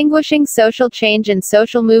 Distinguishing social change and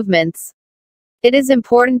social movements. It is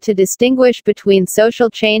important to distinguish between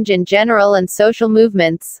social change in general and social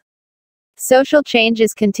movements. Social change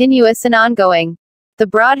is continuous and ongoing. The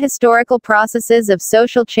broad historical processes of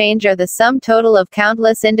social change are the sum total of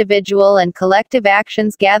countless individual and collective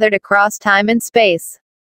actions gathered across time and space.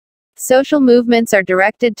 Social movements are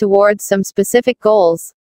directed towards some specific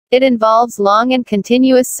goals. It involves long and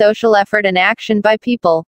continuous social effort and action by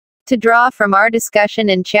people. To draw from our discussion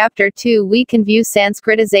in Chapter 2, we can view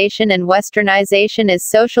Sanskritization and Westernization as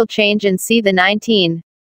social change and see the 19th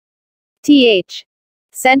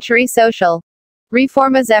century social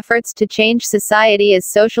reform as efforts to change society as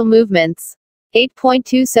social movements.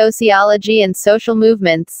 8.2 Sociology and Social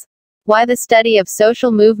Movements. Why the study of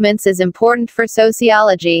social movements is important for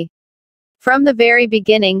sociology. From the very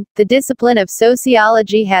beginning, the discipline of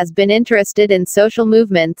sociology has been interested in social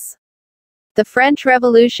movements. The French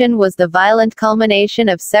Revolution was the violent culmination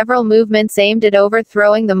of several movements aimed at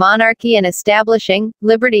overthrowing the monarchy and establishing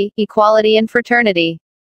liberty, equality and fraternity.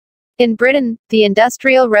 In Britain, the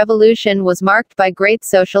Industrial Revolution was marked by great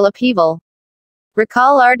social upheaval.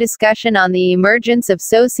 Recall our discussion on the emergence of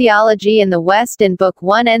sociology in the West in Book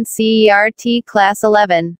 1 NCERT Class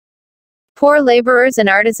 11. Poor laborers and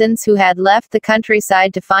artisans who had left the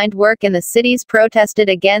countryside to find work in the cities protested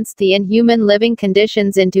against the inhuman living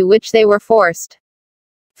conditions into which they were forced.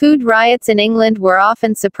 Food riots in England were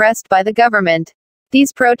often suppressed by the government.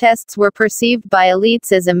 These protests were perceived by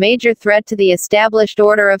elites as a major threat to the established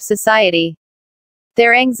order of society.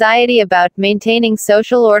 Their anxiety about maintaining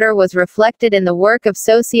social order was reflected in the work of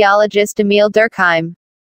sociologist Emil Durkheim.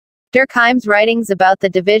 Durkheim's writings about the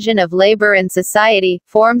division of labor in society,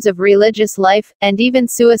 forms of religious life, and even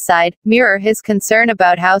suicide, mirror his concern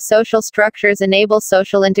about how social structures enable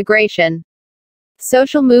social integration.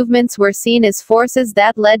 Social movements were seen as forces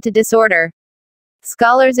that led to disorder.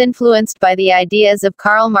 Scholars influenced by the ideas of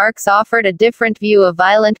Karl Marx offered a different view of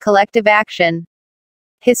violent collective action.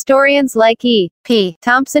 Historians like E.P.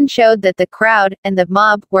 Thompson showed that the crowd, and the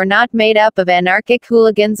mob, were not made up of anarchic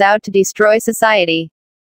hooligans out to destroy society.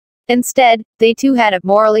 Instead, they too had a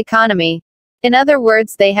moral economy. In other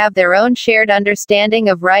words, they have their own shared understanding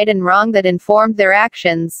of right and wrong that informed their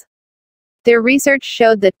actions. Their research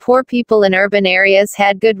showed that poor people in urban areas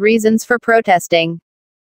had good reasons for protesting.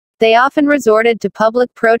 They often resorted to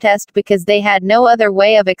public protest because they had no other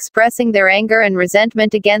way of expressing their anger and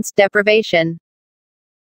resentment against deprivation.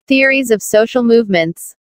 Theories of social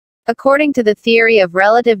movements. According to the theory of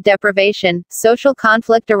relative deprivation, social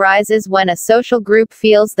conflict arises when a social group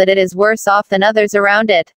feels that it is worse off than others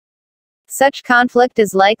around it. Such conflict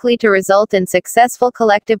is likely to result in successful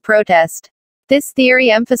collective protest. This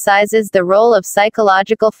theory emphasizes the role of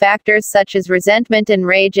psychological factors such as resentment and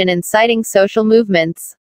rage in inciting social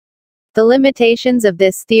movements. The limitations of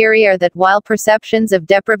this theory are that while perceptions of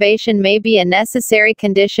deprivation may be a necessary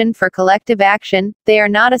condition for collective action, they are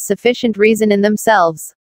not a sufficient reason in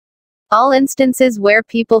themselves. All instances where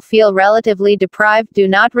people feel relatively deprived do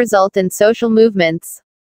not result in social movements.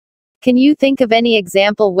 Can you think of any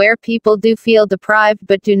example where people do feel deprived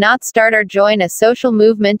but do not start or join a social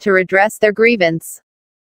movement to redress their grievance?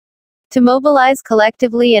 To mobilize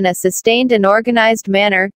collectively in a sustained and organized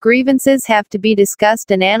manner, grievances have to be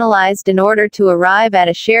discussed and analyzed in order to arrive at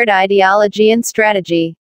a shared ideology and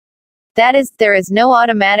strategy. That is, there is no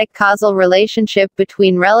automatic causal relationship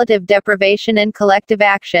between relative deprivation and collective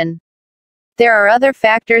action. There are other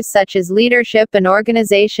factors such as leadership and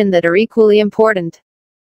organization that are equally important.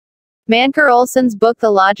 Manker-Olson's book The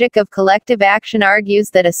Logic of Collective Action argues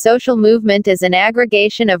that a social movement is an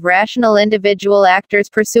aggregation of rational individual actors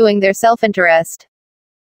pursuing their self-interest.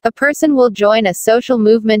 A person will join a social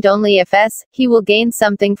movement only if he will gain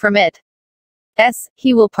something from it.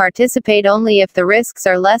 He will participate only if the risks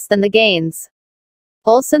are less than the gains.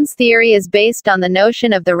 Olson's theory is based on the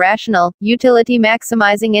notion of the rational,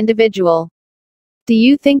 utility-maximizing individual. Do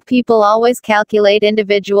you think people always calculate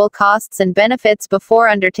individual costs and benefits before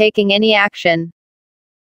undertaking any action?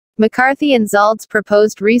 McCarthy and Zald's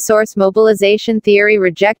proposed resource mobilization theory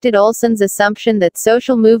rejected Olson's assumption that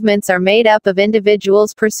social movements are made up of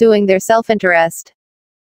individuals pursuing their self-interest.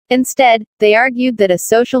 Instead, they argued that a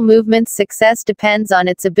social movement's success depends on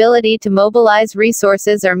its ability to mobilize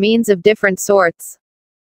resources or means of different sorts.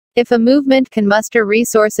 If a movement can muster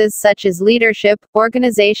resources such as leadership,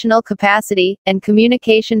 organizational capacity, and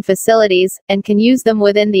communication facilities, and can use them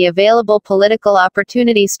within the available political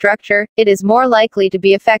opportunity structure, it is more likely to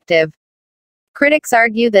be effective. Critics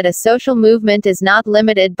argue that a social movement is not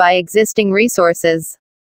limited by existing resources.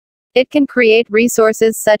 It can create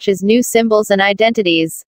resources such as new symbols and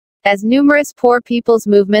identities. As numerous poor people's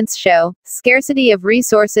movements show, scarcity of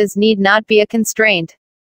resources need not be a constraint.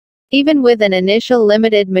 Even with an initial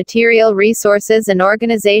limited material resources and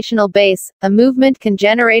organizational base, a movement can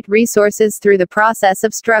generate resources through the process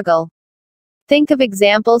of struggle. Think of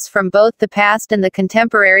examples from both the past and the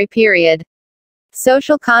contemporary period.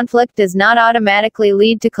 Social conflict does not automatically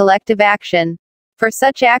lead to collective action. For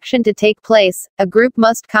such action to take place, a group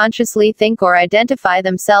must consciously think or identify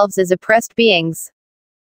themselves as oppressed beings.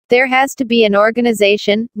 There has to be an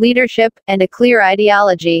organization, leadership, and a clear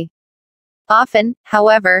ideology. Often,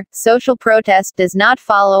 however, social protest does not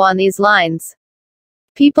follow on these lines.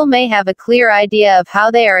 People may have a clear idea of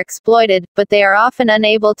how they are exploited, but they are often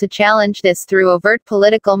unable to challenge this through overt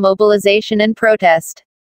political mobilization and protest.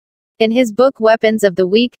 In his book Weapons of the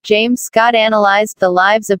Weak, James Scott analyzed the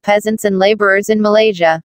lives of peasants and laborers in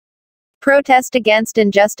Malaysia. Protest against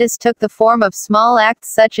injustice took the form of small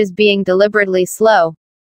acts such as being deliberately slow.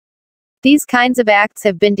 These kinds of acts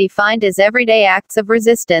have been defined as everyday acts of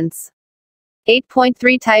resistance.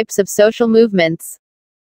 8.3 Types of social movements.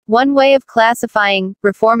 One way of classifying: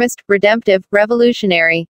 reformist, redemptive,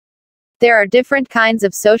 revolutionary. There are different kinds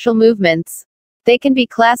of social movements. They can be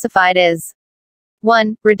classified as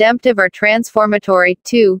 1. Redemptive or transformatory,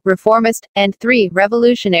 2. Reformist, and 3.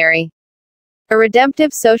 Revolutionary. A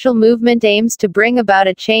redemptive social movement aims to bring about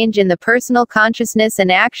a change in the personal consciousness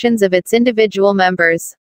and actions of its individual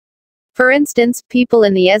members. For instance, people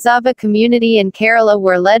in the Ezhava community in Kerala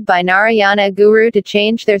were led by Narayana Guru to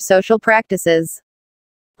change their social practices.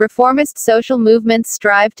 Reformist social movements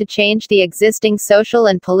strive to change the existing social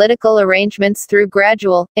and political arrangements through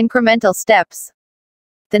gradual, incremental steps.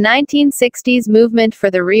 The 1960s movement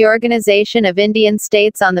for the reorganization of Indian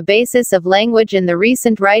states on the basis of language and the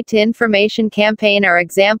recent Right to Information campaign are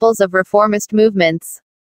examples of reformist movements.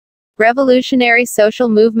 Revolutionary social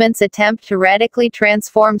movements attempt to radically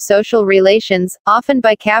transform social relations, often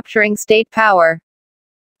by capturing state power.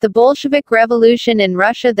 The Bolshevik Revolution in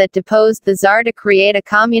Russia that deposed the Tsar to create a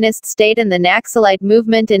communist state, and the Naxalite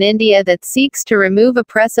movement in India that seeks to remove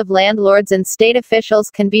oppressive landlords and state officials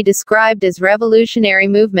can be described as revolutionary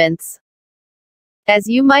movements. As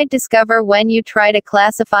you might discover when you try to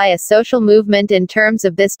classify a social movement in terms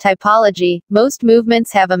of this typology, most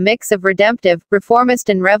movements have a mix of redemptive, reformist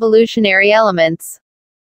and revolutionary elements.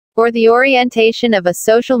 Or the orientation of a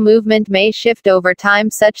social movement may shift over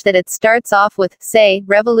time such that it starts off with, say,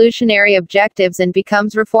 revolutionary objectives and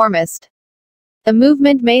becomes reformist. A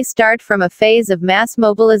movement may start from a phase of mass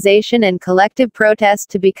mobilization and collective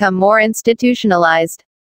protest to become more institutionalized.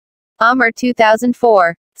 Amr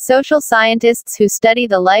 2004. Social scientists who study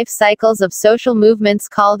the life cycles of social movements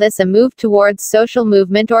call this a move towards social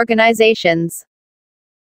movement organizations.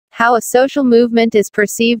 How a social movement is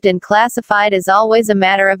perceived and classified is always a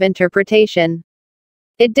matter of interpretation.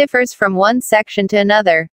 It differs from one section to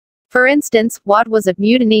another. For instance, what was a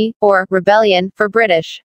mutiny, or rebellion, for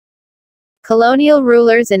British colonial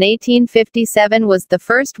rulers in 1857 was the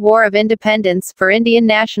first war of independence for Indian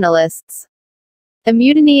nationalists. A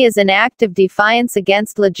mutiny is an act of defiance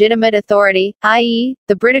against legitimate authority, i.e.,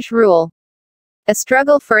 the British rule. A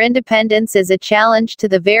struggle for independence is a challenge to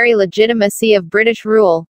the very legitimacy of British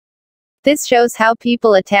rule. This shows how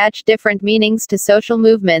people attach different meanings to social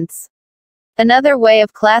movements. Another way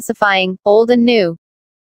of classifying old and new.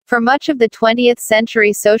 For much of the 20th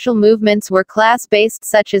century, social movements were class-based,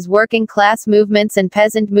 such as working class movements and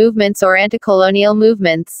peasant movements or anti-colonial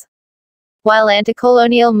movements. While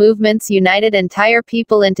anti-colonial movements united entire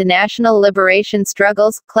people into national liberation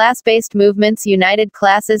struggles, class-based movements united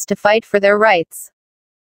classes to fight for their rights.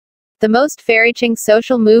 The most far-reaching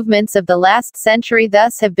social movements of the last century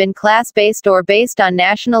thus have been class-based or based on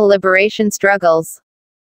national liberation struggles.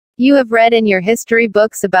 You have read in your history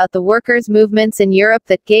books about the workers' movements in Europe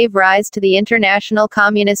that gave rise to the international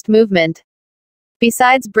communist movement.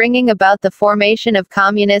 Besides bringing about the formation of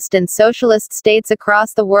communist and socialist states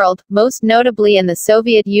across the world, most notably in the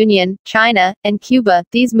Soviet Union, China, and Cuba,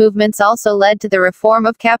 these movements also led to the reform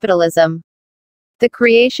of capitalism. The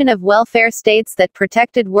creation of welfare states that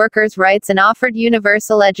protected workers' rights and offered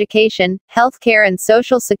universal education, healthcare and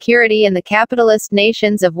social security in the capitalist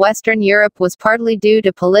nations of Western Europe was partly due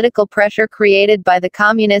to political pressure created by the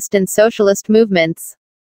communist and socialist movements.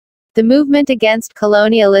 The movement against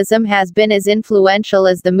colonialism has been as influential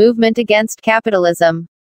as the movement against capitalism.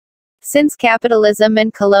 Since capitalism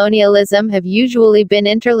and colonialism have usually been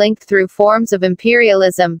interlinked through forms of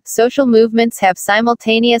imperialism, social movements have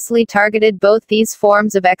simultaneously targeted both these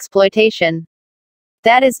forms of exploitation.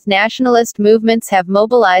 That is, nationalist movements have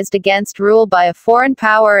mobilized against rule by a foreign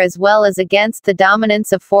power as well as against the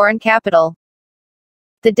dominance of foreign capital.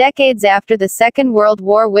 The decades after the Second World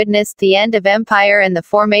War witnessed the end of empire and the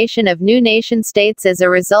formation of new nation-states as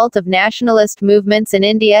a result of nationalist movements in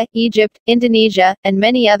India, Egypt, Indonesia, and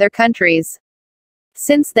many other countries.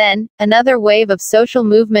 Since then, another wave of social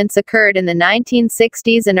movements occurred in the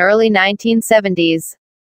 1960s and early 1970s.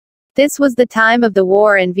 This was the time of the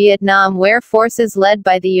war in Vietnam, where forces led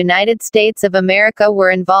by the United States of America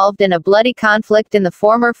were involved in a bloody conflict in the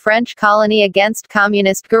former French colony against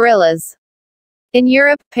communist guerrillas. In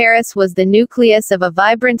Europe, Paris was the nucleus of a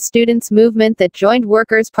vibrant students' movement that joined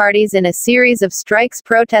workers' parties in a series of strikes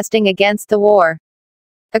protesting against the war.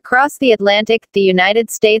 Across the Atlantic, the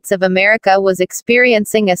United States of America was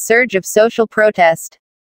experiencing a surge of social protest.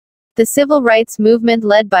 The civil rights movement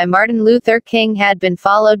led by Martin Luther King had been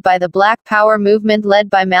followed by the Black Power movement led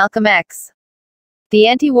by Malcolm X. The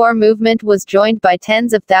anti-war movement was joined by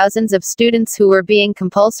tens of thousands of students who were being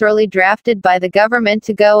compulsorily drafted by the government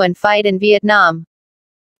to go and fight in Vietnam.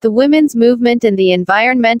 The women's movement and the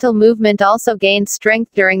environmental movement also gained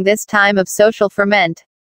strength during this time of social ferment.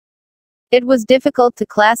 It was difficult to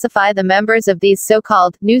classify the members of these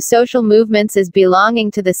so-called new social movements as belonging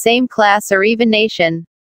to the same class or even nation.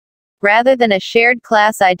 Rather than a shared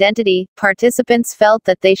class identity, participants felt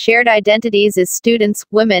that they shared identities as students,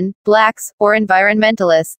 women, blacks, or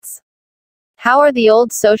environmentalists. How are the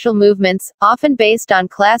old social movements, often based on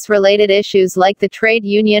class-related issues like the trade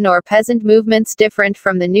union or peasant movements, different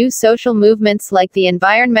from the new social movements like the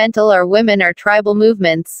environmental or women or tribal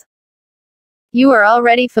movements? You are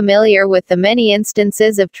already familiar with the many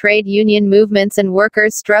instances of trade union movements and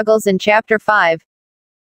workers' struggles in Chapter 5.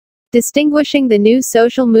 Distinguishing the new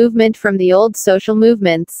social movement from the old social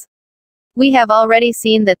movements. We have already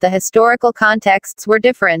seen that the historical contexts were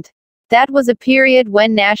different. That was a period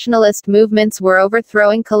when nationalist movements were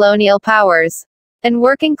overthrowing colonial powers, and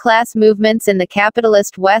working class movements in the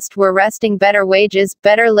capitalist West were wresting better wages,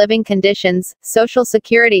 better living conditions, social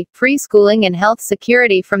security, free schooling and health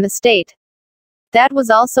security from the state. That was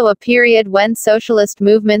also a period when socialist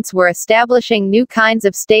movements were establishing new kinds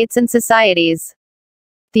of states and societies.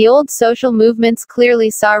 The old social movements clearly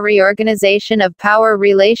saw reorganization of power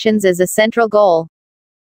relations as a central goal.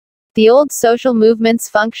 The old social movements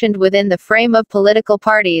functioned within the frame of political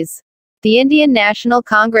parties. The Indian National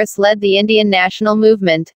Congress led the Indian national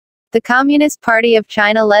movement. The Communist Party of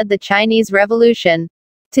China led the Chinese Revolution.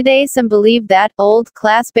 Today some believe that old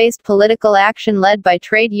class-based political action led by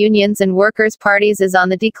trade unions and workers' parties is on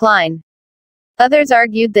the decline. Others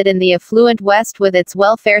argued that in the affluent West with its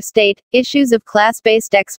welfare state, issues of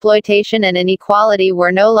class-based exploitation and inequality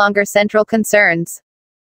were no longer central concerns.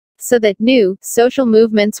 So that new social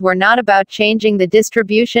movements were not about changing the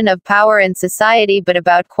distribution of power in society but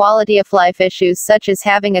about quality of life issues such as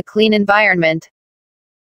having a clean environment.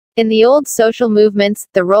 In the old social movements,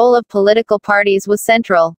 the role of political parties was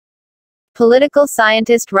central. Political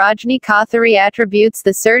scientist Rajni Kothari attributes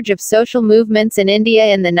the surge of social movements in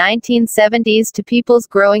India in the 1970s to people's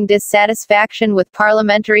growing dissatisfaction with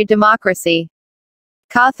parliamentary democracy.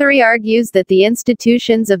 Kothari argues that the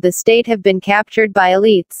institutions of the state have been captured by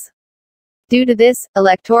elites. Due to this,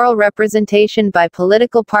 electoral representation by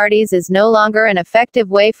political parties is no longer an effective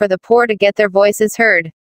way for the poor to get their voices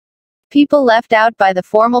heard. People left out by the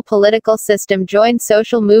formal political system join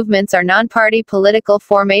social movements or non-party political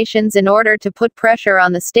formations in order to put pressure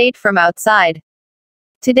on the state from outside.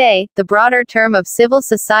 Today, the broader term of civil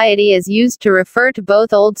society is used to refer to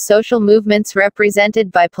both old social movements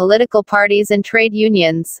represented by political parties and trade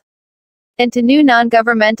unions, and to new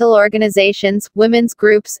non-governmental organizations, women's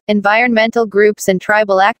groups, environmental groups and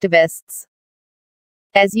tribal activists.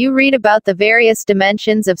 As you read about the various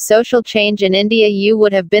dimensions of social change in India, you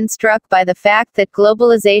would have been struck by the fact that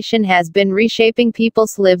globalization has been reshaping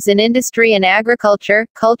people's lives in industry and agriculture,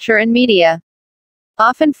 culture and media.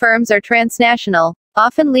 Often firms are transnational.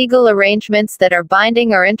 Often legal arrangements that are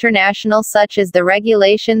binding or international, such as the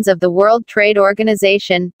regulations of the World Trade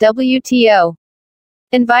Organization, WTO.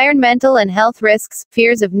 Environmental and health risks,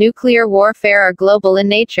 fears of nuclear warfare are global in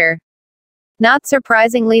nature. Not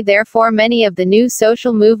surprisingly, therefore, many of the new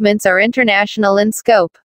social movements are international in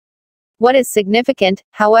scope. What is significant,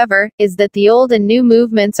 however, is that the old and new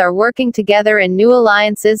movements are working together in new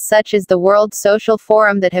alliances such as the World Social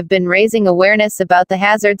Forum that have been raising awareness about the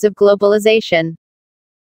hazards of globalization.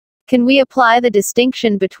 Can we apply the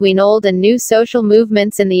distinction between old and new social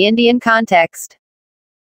movements in the Indian context?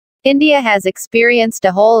 India has experienced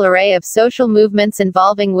a whole array of social movements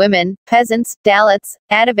involving women, peasants, Dalits,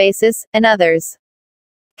 Adivasis, and others.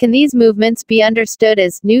 Can these movements be understood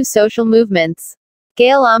as new social movements?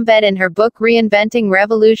 Gail Ahmed in her book Reinventing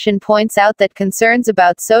Revolution points out that concerns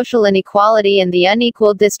about social inequality and the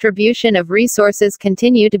unequal distribution of resources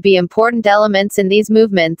continue to be important elements in these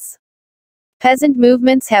movements. Peasant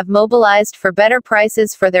movements have mobilized for better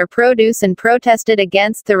prices for their produce and protested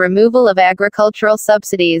against the removal of agricultural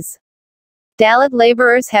subsidies. Dalit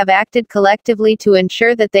laborers have acted collectively to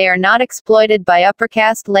ensure that they are not exploited by upper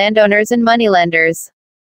caste landowners and moneylenders.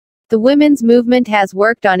 The women's movement has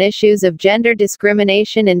worked on issues of gender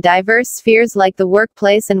discrimination in diverse spheres like the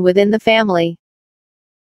workplace and within the family.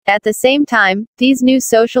 At the same time, these new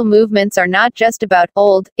social movements are not just about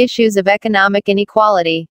old issues of economic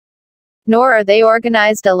inequality. Nor are they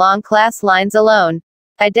organized along class lines alone.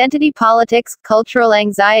 Identity politics, cultural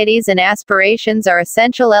anxieties and aspirations are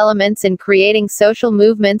essential elements in creating social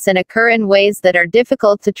movements and occur in ways that are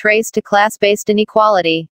difficult to trace to class-based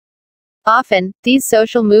inequality. Often, these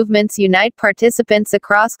social movements unite participants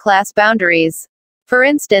across class boundaries. For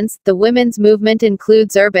instance, the women's movement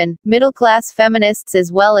includes urban, middle-class feminists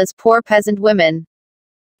as well as poor peasant women.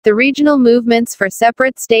 The regional movements for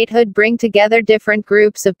separate statehood bring together different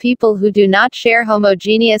groups of people who do not share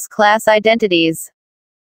homogeneous class identities.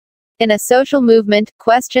 In a social movement,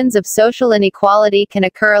 questions of social inequality can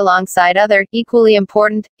occur alongside other, equally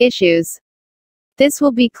important, issues. This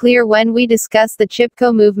will be clear when we discuss the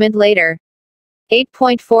Chipko movement later.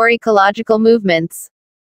 8.4 Ecological movements.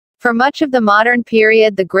 For much of the modern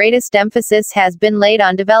period, the greatest emphasis has been laid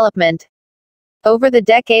on development. Over the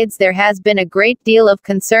decades, there has been a great deal of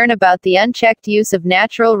concern about the unchecked use of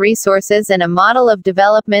natural resources and a model of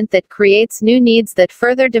development that creates new needs that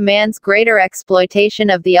further demands greater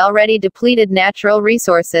exploitation of the already depleted natural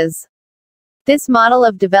resources. This model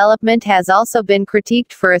of development has also been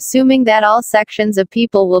critiqued for assuming that all sections of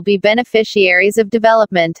people will be beneficiaries of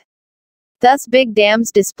development. Thus, big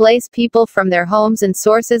dams displace people from their homes and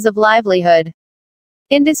sources of livelihood.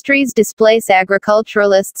 Industries displace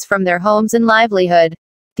agriculturalists from their homes and livelihood.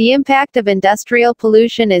 The impact of industrial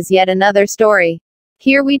pollution is yet another story.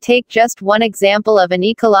 Here we take just one example of an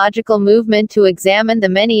ecological movement to examine the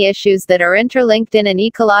many issues that are interlinked in an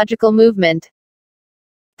ecological movement.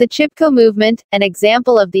 The Chipko movement, an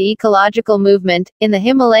example of the ecological movement, in the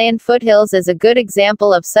Himalayan foothills is a good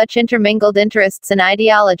example of such intermingled interests and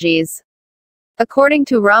ideologies. According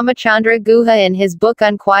to Ramachandra Guha in his book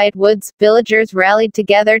Unquiet Woods, villagers rallied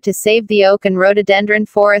together to save the oak and rhododendron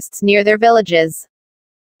forests near their villages.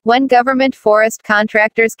 When government forest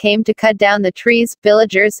contractors came to cut down the trees,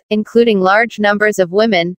 villagers, including large numbers of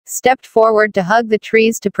women, stepped forward to hug the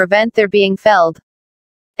trees to prevent their being felled.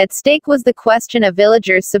 At stake was the question of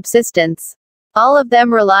villagers' subsistence. All of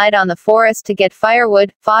them relied on the forest to get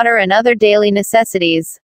firewood, fodder and other daily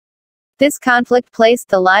necessities. This conflict placed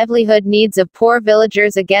the livelihood needs of poor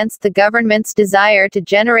villagers against the government's desire to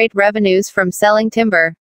generate revenues from selling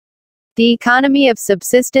timber. The economy of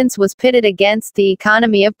subsistence was pitted against the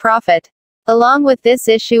economy of profit. Along with this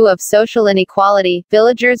issue of social inequality,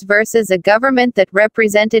 villagers versus a government that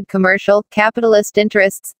represented commercial, capitalist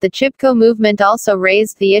interests, the Chipko movement also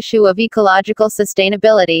raised the issue of ecological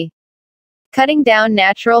sustainability. Cutting down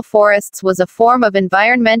natural forests was a form of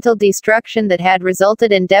environmental destruction that had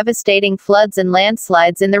resulted in devastating floods and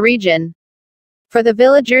landslides in the region. For the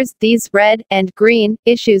villagers, these red and green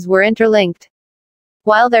issues were interlinked.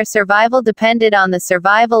 While their survival depended on the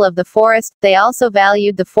survival of the forest, they also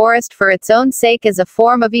valued the forest for its own sake as a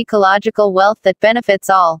form of ecological wealth that benefits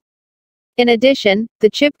all. In addition, the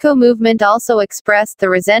Chipko movement also expressed the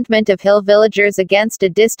resentment of hill villagers against a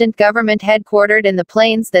distant government headquartered in the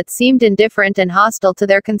plains that seemed indifferent and hostile to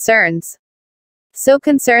their concerns. So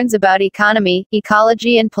concerns about economy,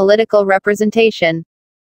 ecology and political representation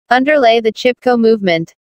underlay the Chipko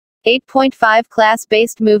movement. 8.5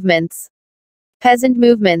 Class-based movements. Peasant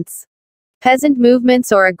movements. Peasant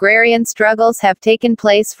movements or agrarian struggles have taken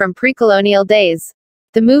place from pre-colonial days.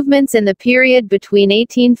 The movements in the period between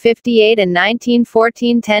 1858 and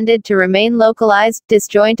 1914 tended to remain localized,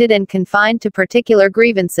 disjointed and confined to particular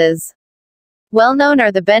grievances. Well known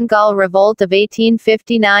are the Bengal Revolt of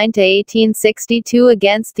 1859 to 1862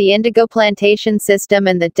 against the indigo plantation system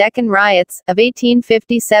and the Deccan Riots of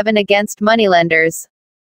 1857 against moneylenders.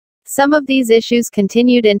 Some of these issues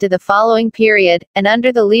continued into the following period, and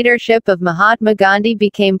under the leadership of Mahatma Gandhi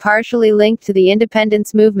became partially linked to the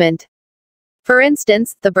independence movement. For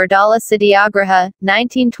instance, the Bardoli Satyagraha,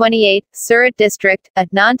 1928, Surat District, a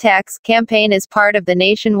non-tax campaign is part of the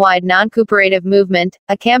nationwide non-cooperative movement,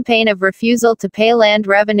 a campaign of refusal to pay land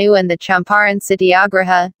revenue, and the Champaran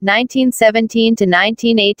Satyagraha, 1917 to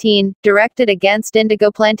 1918, directed against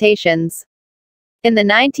indigo plantations. In the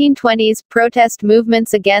 1920s, protest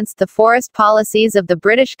movements against the forest policies of the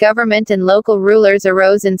British government and local rulers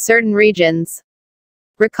arose in certain regions.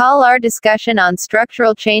 Recall our discussion on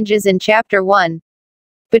structural changes in Chapter 1.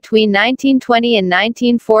 Between 1920 and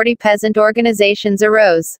 1940, peasant organizations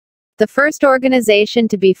arose. The first organization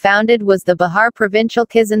to be founded was the Bihar Provincial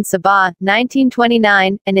Kisan Sabha,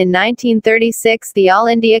 1929, and in 1936 the All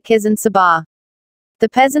India Kisan Sabha. The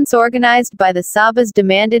peasants organized by the Sabhas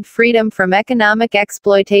demanded freedom from economic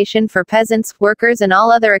exploitation for peasants, workers and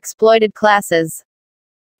all other exploited classes.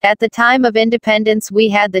 At the time of independence we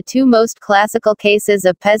had the two most classical cases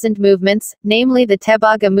of peasant movements, namely the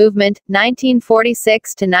Tebaga movement,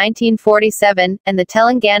 1946 to 1947, and the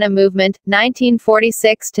Telangana movement,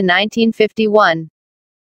 1946 to 1951.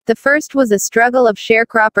 The first was a struggle of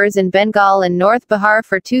sharecroppers in Bengal and North Bihar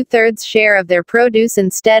for two-thirds share of their produce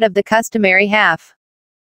instead of the customary half.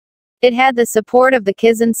 It had the support of the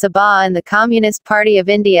Kisan Sabha and the Communist Party of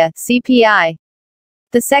India, CPI.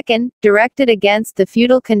 The second, directed against the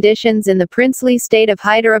feudal conditions in the princely state of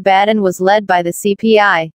Hyderabad and was led by the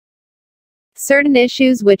CPI. Certain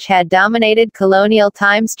issues which had dominated colonial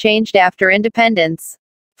times changed after independence.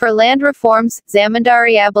 For land reforms,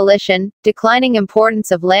 zamindari abolition, declining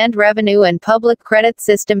importance of land revenue and public credit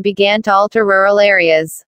system began to alter rural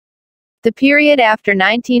areas. The period after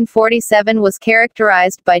 1947 was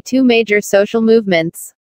characterized by two major social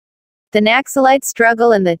movements: the Naxalite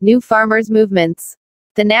struggle and the New Farmers movements.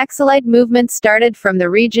 The Naxalite movement started from the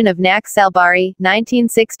region of Naxalbari,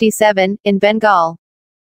 1967, in Bengal.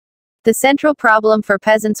 The central problem for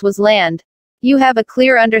peasants was land. You have a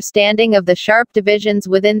clear understanding of the sharp divisions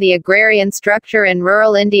within the agrarian structure in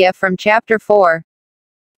rural India from Chapter 4.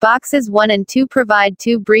 Boxes 1 and 2 provide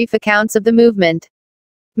two brief accounts of the movement.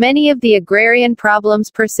 Many of the agrarian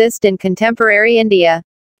problems persist in contemporary India.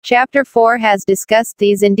 Chapter 4 has discussed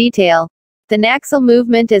these in detail. The Naxal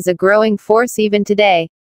movement is a growing force even today.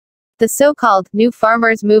 The so-called new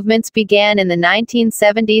farmers movements began in the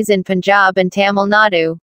 1970s in Punjab and Tamil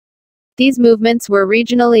Nadu. These movements were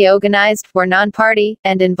regionally organized, were non-party,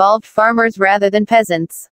 and involved farmers rather than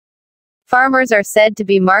peasants. Farmers are said to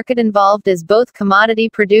be market-involved as both commodity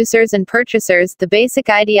producers and purchasers. The basic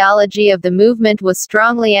ideology of the movement was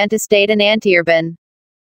strongly anti-state and anti-urban.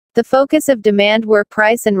 The focus of demand were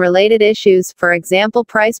price and related issues, for example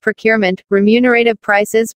price procurement, remunerative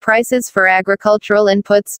prices, prices for agricultural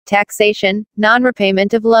inputs, taxation,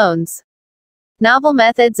 non-repayment of loans. Novel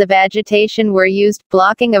methods of agitation were used,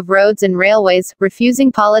 blocking of roads and railways,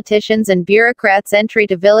 refusing politicians and bureaucrats entry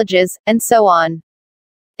to villages, and so on.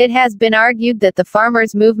 It has been argued that the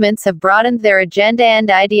farmers' movements have broadened their agenda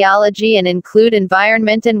and ideology and include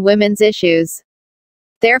environment and women's issues.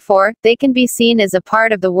 Therefore, they can be seen as a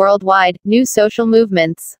part of the worldwide, new social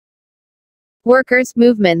movements. Workers'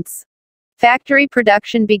 movements. Factory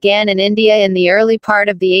production began in India in the early part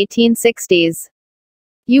of the 1860s.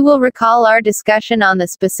 You will recall our discussion on the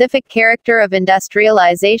specific character of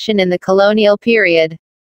industrialization in the colonial period.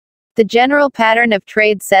 The general pattern of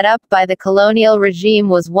trade set up by the colonial regime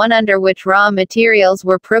was one under which raw materials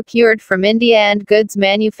were procured from India and goods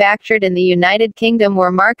manufactured in the United Kingdom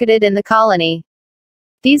were marketed in the colony.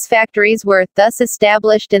 These factories were, thus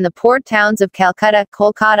established in the port towns of Calcutta,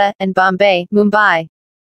 Kolkata, and Bombay, Mumbai.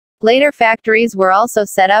 Later factories were also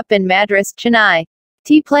set up in Madras, Chennai.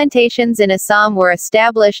 Tea plantations in Assam were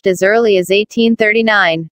established as early as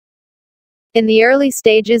 1839. In the early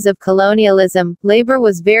stages of colonialism, labor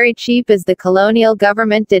was very cheap as the colonial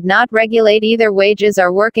government did not regulate either wages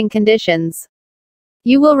or working conditions.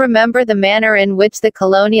 You will remember the manner in which the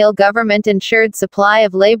colonial government ensured supply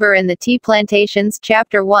of labor in the tea plantations,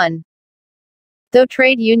 Chapter 1. Though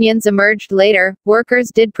trade unions emerged later, workers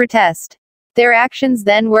did protest. Their actions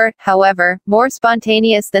then were, however, more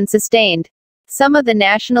spontaneous than sustained. Some of the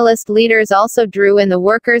nationalist leaders also drew in the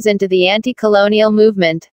workers into the anti-colonial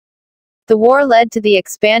movement. The war led to the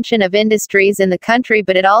expansion of industries in the country,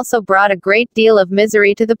 but it also brought a great deal of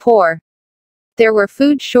misery to the poor. There were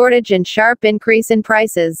food shortage and sharp increase in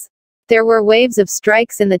prices. There were waves of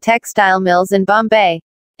strikes in the textile mills in Bombay.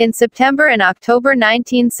 In September and October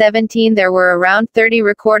 1917 there were around 30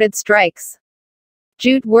 recorded strikes.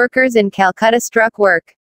 Jute workers in Calcutta struck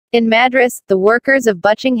work. In Madras, the workers of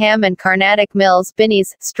Buckingham and Carnatic mills,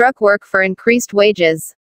 Binnies, struck work for increased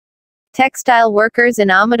wages. Textile workers in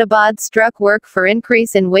Ahmedabad struck work for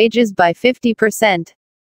increase in wages by 50%.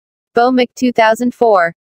 Bhowmik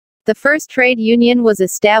 2004. The first trade union was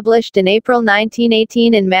established in April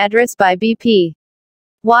 1918 in Madras by B.P.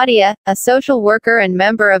 Wadia, a social worker and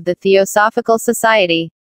member of the Theosophical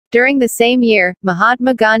Society. During the same year,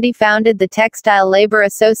 Mahatma Gandhi founded the Textile Labour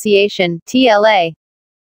Association, TLA.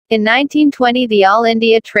 In 1920 the All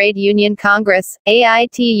India Trade Union Congress,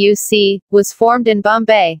 AITUC, was formed in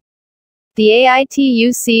Bombay. The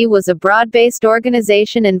AITUC was a broad-based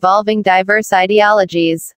organization involving diverse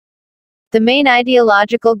ideologies. The main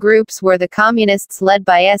ideological groups were the Communists led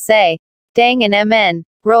by S.A. Dang and M.N.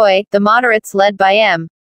 Roy, the Moderates led by M.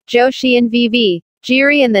 Joshi and V.V.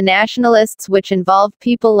 Giri, and the Nationalists, which involved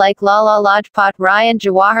people like Lala Lajpat Rai and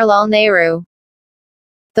Jawaharlal Nehru.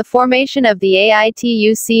 The formation of the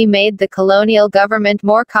AITUC made the colonial government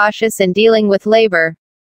more cautious in dealing with labor.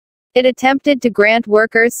 It attempted to grant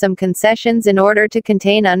workers some concessions in order to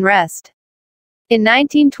contain unrest. In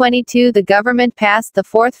 1922 the government passed the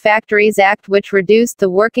Fourth Factories Act, which reduced the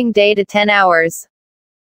working day to 10 hours.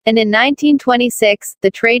 And in 1926,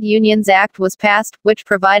 the Trade Unions Act was passed, which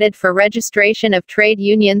provided for registration of trade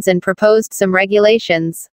unions and proposed some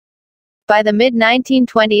regulations. By the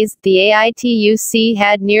mid-1920s, the AITUC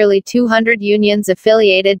had nearly 200 unions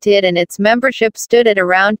affiliated to it and its membership stood at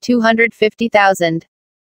around 250,000.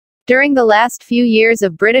 During the last few years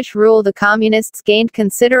of British rule the Communists gained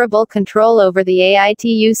considerable control over the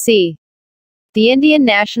AITUC. The Indian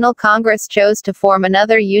National Congress chose to form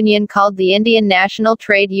another union called the Indian National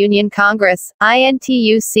Trade Union Congress,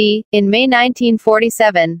 INTUC, in May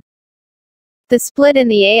 1947. The split in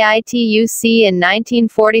the AITUC in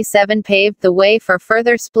 1947 paved the way for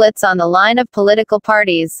further splits on the line of political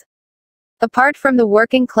parties. Apart from the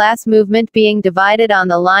working class movement being divided on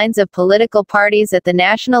the lines of political parties at the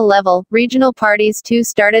national level, regional parties too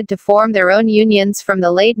started to form their own unions from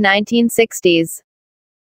the late 1960s.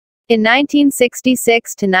 In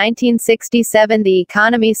 1966 to 1967, the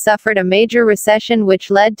economy suffered a major recession which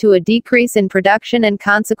led to a decrease in production and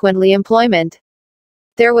consequently employment.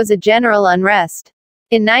 There was a general unrest.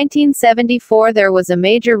 In 1974, there was a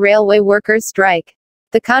major railway workers' strike.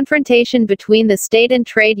 The confrontation between the state and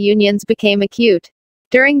trade unions became acute.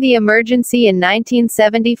 During the emergency in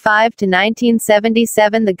 1975 to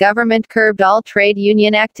 1977, the government curbed all trade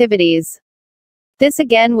union activities. This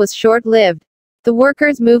again was short-lived. The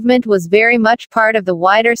workers' movement was very much part of the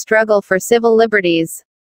wider struggle for civil liberties.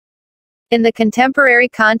 In the contemporary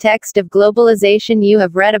context of globalization, you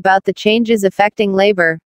have read about the changes affecting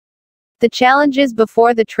labor. The challenges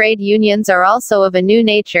before the trade unions are also of a new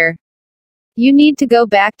nature. You need to go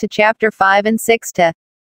back to chapter 5 and 6 to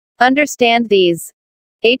understand these.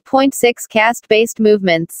 8.6 Caste-based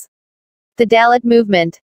movements. The Dalit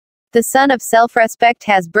movement. The sun of self-respect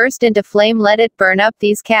has burst into flame. Let it burn up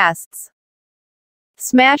these castes.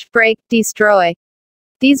 Smash, break, destroy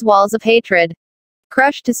these walls of hatred.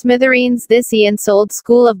 Crush to smithereens this Ian-sold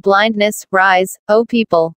school of blindness. Rise, O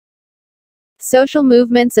people. Social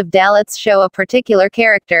movements of Dalits show a particular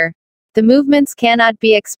character. The movements cannot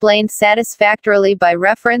be explained satisfactorily by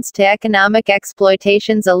reference to economic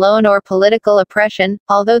exploitations alone or political oppression,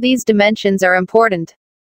 although these dimensions are important.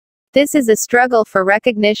 This is a struggle for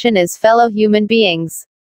recognition as fellow human beings.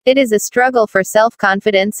 It is a struggle for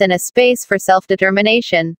self-confidence and a space for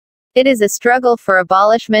self-determination. It is a struggle for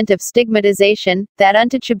abolishment of stigmatization, that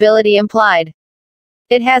untouchability implied.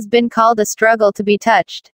 It has been called a struggle to be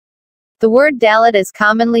touched. The word Dalit is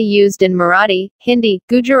commonly used in Marathi, Hindi,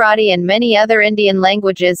 Gujarati and many other Indian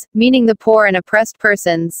languages, meaning the poor and oppressed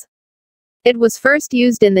persons. It was first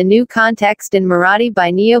used in the new context in Marathi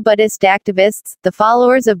by neo-Buddhist activists, the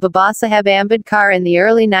followers of Babasaheb Ambedkar in the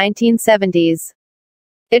early 1970s.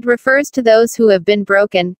 It refers to those who have been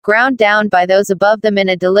broken, ground down by those above them in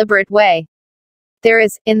a deliberate way. There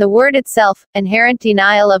is, in the word itself, inherent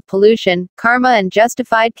denial of pollution, karma and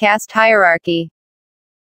justified caste hierarchy.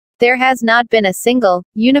 There has not been a single,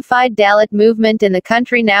 unified Dalit movement in the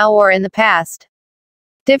country now or in the past.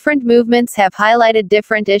 Different movements have highlighted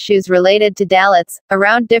different issues related to Dalits,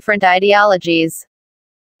 around different ideologies.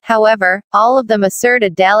 However, all of them assert a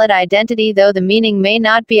Dalit identity, though the meaning may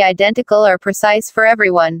not be identical or precise for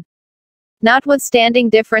everyone.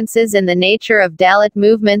 Notwithstanding differences in the nature of Dalit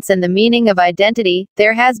movements and the meaning of identity,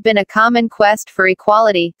 there has been a common quest for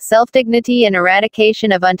equality, self-dignity and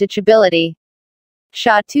eradication of untouchability.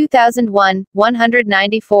 Shah 2001,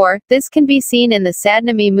 194. This can be seen in the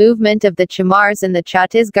Sadnami movement of the Chamars in the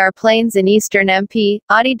Chhattisgarh plains in eastern MP,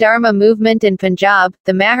 Adi Dharma movement in Punjab,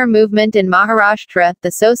 the Mahar movement in Maharashtra, the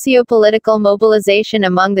socio-political mobilization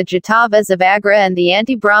among the Jatavas of Agra and the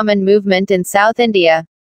anti-Brahmin movement in South India.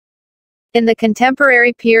 In the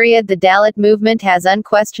contemporary period, the Dalit movement has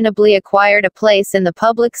unquestionably acquired a place in the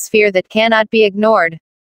public sphere that cannot be ignored.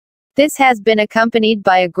 This has been accompanied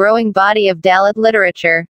by a growing body of Dalit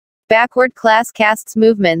literature. Backward class castes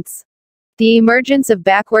movements. The emergence of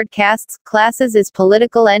backward castes, classes as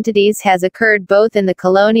political entities has occurred both in the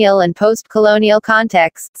colonial and post-colonial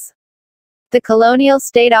contexts. The colonial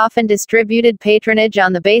state often distributed patronage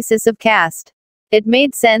on the basis of caste. It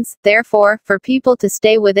made sense, therefore, for people to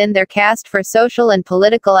stay within their caste for social and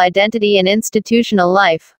political identity and institutional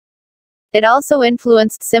life. It also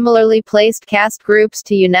influenced similarly placed caste groups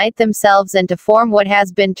to unite themselves and to form what has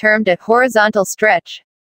been termed a horizontal stretch.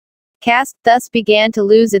 Caste thus began to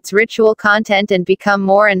lose its ritual content and become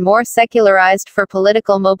more and more secularized for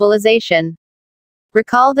political mobilization.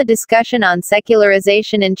 Recall the discussion on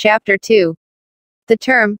secularization in Chapter 2. The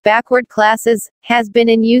term, backward classes, has been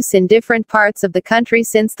in use in different parts of the country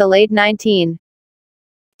since the late 19th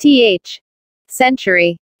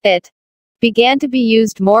century. It began to be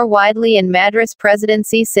used more widely in Madras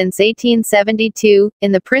Presidency since 1872,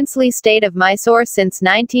 in the princely state of Mysore since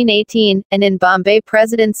 1918, and in Bombay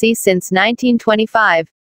Presidency since 1925.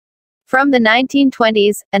 From the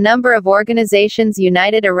 1920s, a number of organizations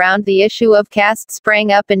united around the issue of caste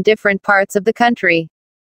sprang up in different parts of the country.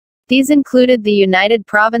 These included the United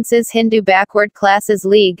Provinces Hindu Backward Classes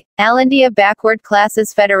League, All India Backward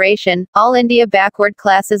Classes Federation, All India Backward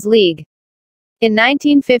Classes League. In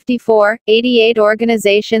 1954, 88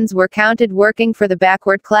 organizations were counted working for the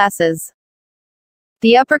backward classes.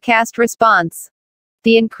 The upper caste response.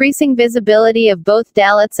 The increasing visibility of both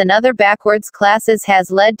Dalits and other backwards classes has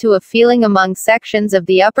led to a feeling among sections of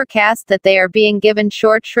the upper caste that they are being given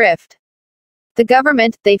short shrift. The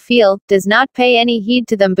government, they feel, does not pay any heed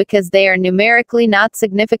to them because they are numerically not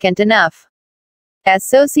significant enough. As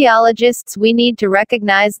sociologists, we need to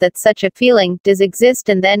recognize that such a feeling does exist,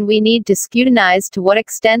 and then we need to scrutinize to what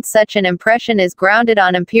extent such an impression is grounded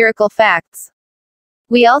on empirical facts.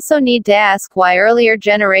 We also need to ask why earlier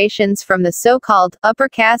generations from the so-called upper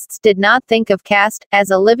castes did not think of caste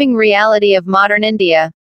as a living reality of modern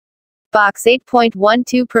India. Box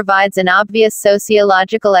 8.12 provides an obvious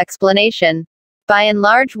sociological explanation. By and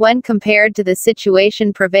large, when compared to the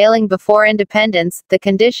situation prevailing before independence, the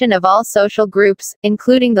condition of all social groups,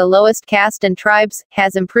 including the lowest caste and tribes,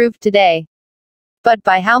 has improved today. But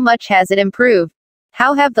by how much has it improved?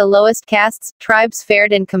 How have the lowest castes, tribes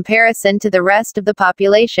fared in comparison to the rest of the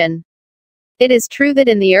population? It is true that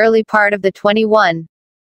in the early part of the 21st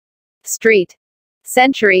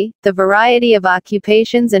century, the variety of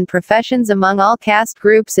occupations and professions among all caste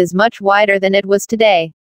groups is much wider than it was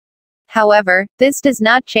today. However, this does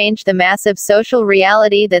not change the massive social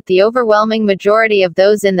reality that the overwhelming majority of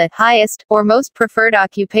those in the highest, or most preferred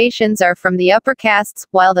occupations are from the upper castes,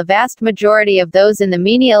 while the vast majority of those in the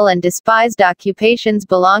menial and despised occupations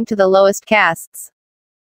belong to the lowest castes.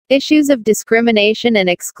 Issues of discrimination and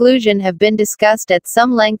exclusion have been discussed at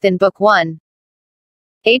some length in Book 1.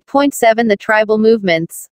 8.7 The tribal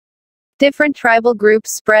movements. Different tribal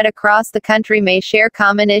groups spread across the country may share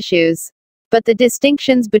common issues, but the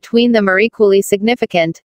distinctions between them are equally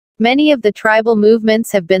significant. Many of the tribal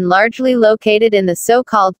movements have been largely located in the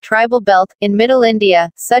so-called tribal belt in Middle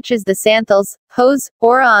India, such as the Santals, Hos,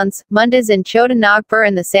 Orans, Mundas in Chota Nagpur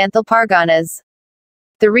and the Santhal Parganas.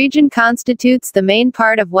 The region constitutes the main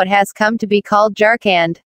part of what has come to be called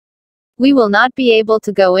Jharkhand. We will not be able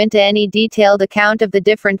to go into any detailed account of the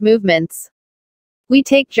different movements. We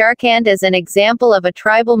take Jharkhand as an example of a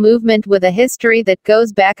tribal movement with a history that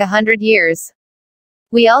goes back 100 years.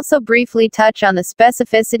 We also briefly touch on the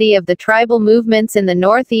specificity of the tribal movements in the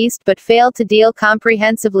northeast but fail to deal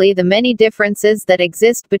comprehensively the many differences that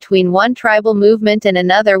exist between one tribal movement and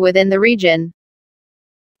another within the region.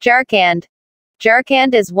 Jharkhand.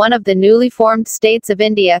 Jharkhand is one of the newly formed states of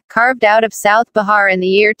India, carved out of South Bihar in the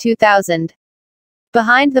year 2000.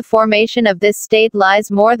 Behind the formation of this state lies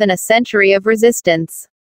more than a century of resistance.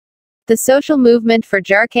 The social movement for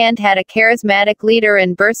Jharkhand had a charismatic leader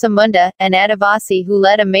in Birsa Munda, an Adivasi who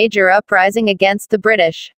led a major uprising against the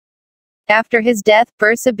British. After his death,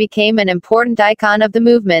 Birsa became an important icon of the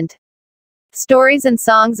movement. Stories and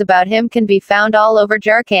songs about him can be found all over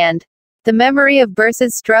Jharkhand. The memory of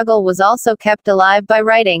Birsa's struggle was also kept alive by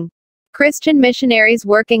writing. Christian missionaries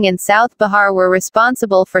working in South Bihar were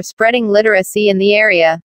responsible for spreading literacy in the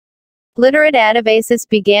area. Literate Adivasis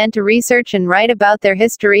began to research and write about their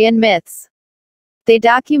history and myths. They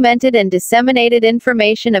documented and disseminated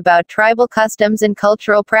information about tribal customs and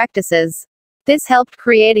cultural practices. This helped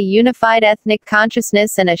create a unified ethnic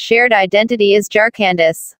consciousness and a shared identity as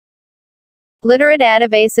Jharkhandis. Literate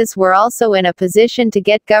Adivasis were also in a position to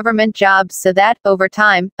get government jobs so that, over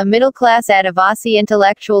time, a middle-class Adivasi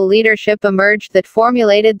intellectual leadership emerged that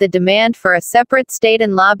formulated the demand for a separate state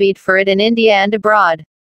and lobbied for it in India and abroad.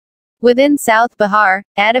 Within South Bihar,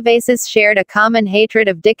 Adivasis shared a common hatred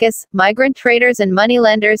of Dickus, migrant traders and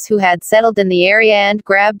moneylenders who had settled in the area and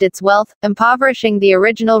grabbed its wealth, impoverishing the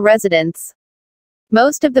original residents.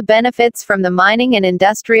 Most of the benefits from the mining and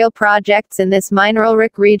industrial projects in this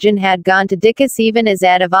mineral-rich region had gone to Dickus even as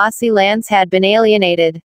Adivasi lands had been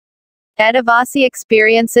alienated. Adivasi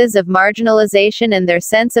experiences of marginalization and their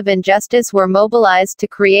sense of injustice were mobilized to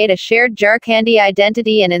create a shared Jharkhandi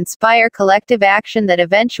identity and inspire collective action that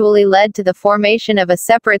eventually led to the formation of a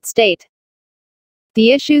separate state.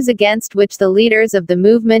 The issues against which the leaders of the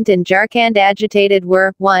movement in Jharkhand agitated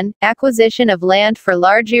were, 1. Acquisition of land for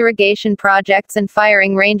large irrigation projects and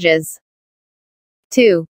firing ranges.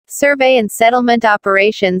 2. Survey and settlement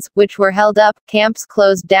operations, which were held up, camps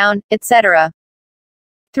closed down, etc.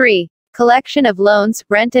 3. Collection of loans,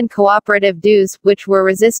 rent and cooperative dues, which were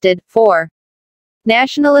resisted. 4.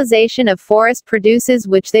 Nationalization of forest produces,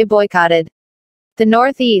 which they boycotted. The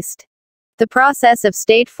Northeast. The process of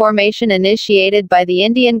state formation initiated by the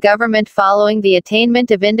Indian government following the attainment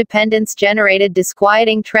of independence generated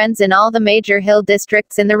disquieting trends in all the major hill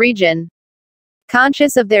districts in the region.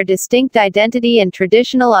 Conscious of their distinct identity and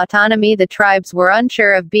traditional autonomy, the tribes were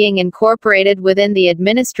unsure of being incorporated within the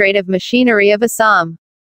administrative machinery of Assam.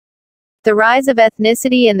 The rise of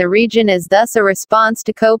ethnicity in the region is thus a response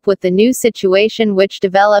to cope with the new situation which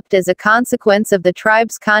developed as a consequence of the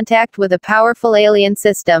tribe's contact with a powerful alien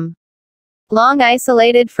system. Long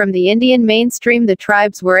isolated from the Indian mainstream, the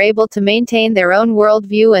tribes were able to maintain their own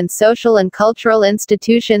worldview and social and cultural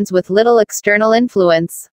institutions with little external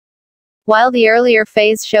influence. While the earlier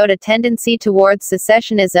phase showed a tendency towards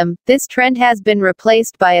secessionism, this trend has been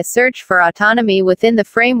replaced by a search for autonomy within the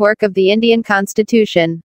framework of the Indian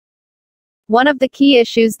constitution. One of the key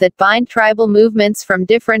issues that bind tribal movements from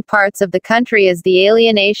different parts of the country is the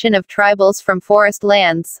alienation of tribals from forest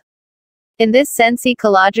lands. In this sense,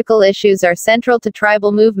 ecological issues are central to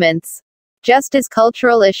tribal movements, just as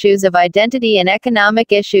cultural issues of identity and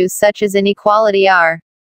economic issues such as inequality are.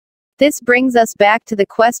 This brings us back to the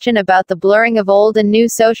question about the blurring of old and new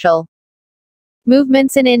social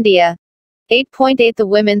movements in India. 8.8 The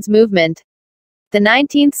women's movement. The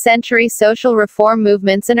 19th century social reform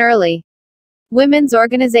movements and early women's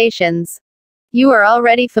organizations. You are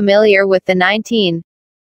already familiar with the 19th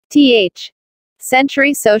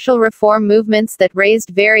century social reform movements that raised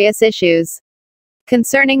various issues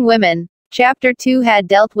concerning women. Chapter 2 had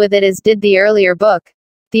dealt with it, as did the earlier book.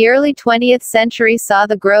 The early 20th century saw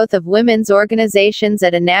the growth of women's organizations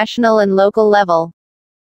at a national and local level.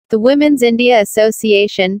 The Women's India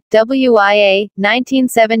Association, WIA,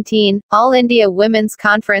 1917, All India Women's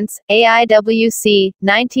Conference, AIWC,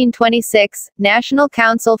 1926, National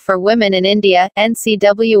Council for Women in India,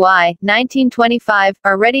 NCWI, 1925,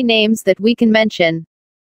 are ready names that we can mention.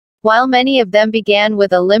 While many of them began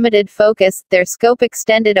with a limited focus, their scope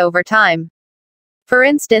extended over time. For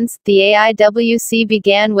instance, the AIWC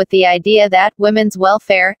began with the idea that women's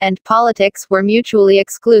welfare and politics were mutually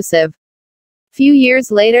exclusive. Few years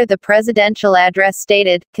later, the presidential address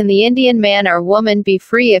stated, "Can the Indian man or woman be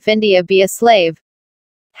free if India be a slave?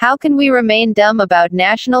 How can we remain dumb about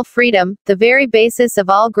national freedom, the very basis of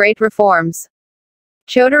all great reforms?"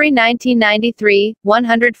 Chaudhary, 1993,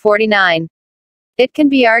 149. It can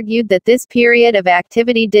be argued that this period of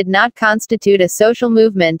activity did not constitute a social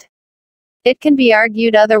movement. It can be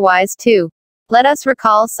argued otherwise too. Let us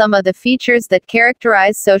recall some of the features that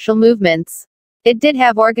characterize social movements. It did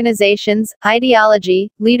have organizations,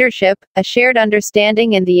 ideology, leadership, a shared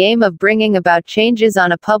understanding, and the aim of bringing about changes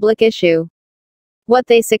on a public issue. What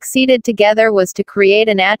they succeeded together was to create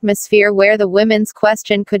an atmosphere where the women's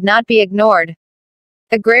question could not be ignored.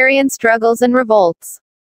 Agrarian struggles and revolts.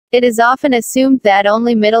 It is often assumed that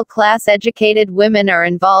only middle-class educated women are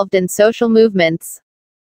involved in social movements.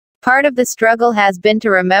 Part of the struggle has been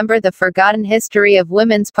to remember the forgotten history of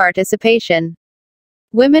women's participation.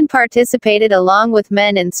 Women participated along with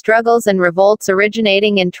men in struggles and revolts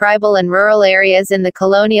originating in tribal and rural areas in the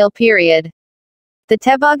colonial period. The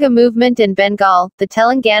Tebaga movement in Bengal, the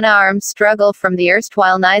Telangana arms struggle from the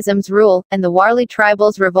erstwhile Nizam's rule, and the Warli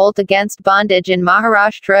tribals' revolt against bondage in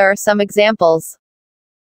Maharashtra are some examples.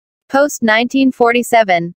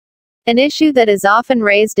 Post-1947. An issue that is often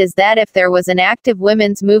raised is that if there was an active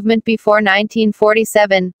women's movement before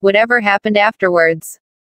 1947, whatever happened afterwards?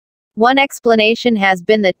 One explanation has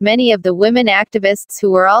been that many of the women activists who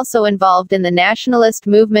were also involved in the nationalist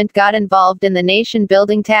movement got involved in the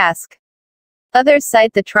nation-building task. Others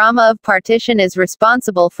cite the trauma of partition as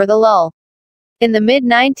responsible for the lull. In the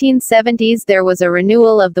mid-1970s there was a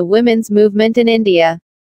renewal of the women's movement in India.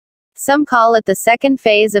 Some call it the second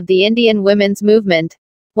phase of the Indian women's movement.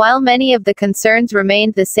 While many of the concerns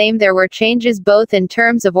remained the same, there were changes both in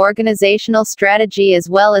terms of organizational strategy as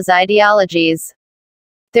well as ideologies.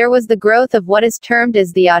 There was the growth of what is termed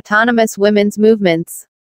as the autonomous women's movements.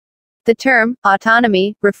 The term,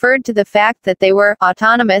 autonomy, referred to the fact that they were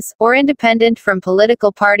autonomous, or independent from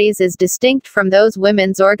political parties, as distinct from those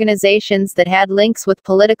women's organizations that had links with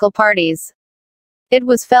political parties. It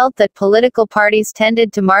was felt that political parties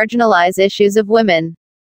tended to marginalize issues of women.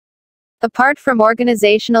 Apart from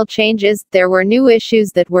organizational changes, there were new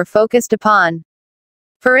issues that were focused upon.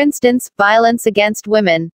 For instance, violence against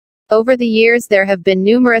women. Over the years there have been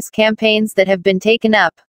numerous campaigns that have been taken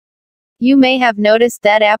up. You may have noticed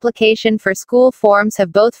that application for school forms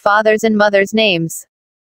have both fathers' and mothers' names.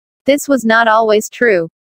 This was not always true.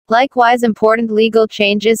 Likewise, important legal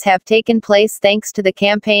changes have taken place thanks to the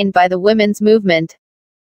campaign by the women's movement.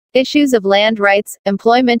 Issues of land rights,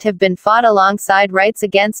 employment have been fought alongside rights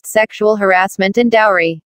against sexual harassment and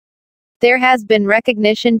dowry. There has been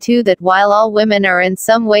recognition too that while all women are in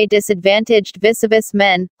some way disadvantaged vis-a-vis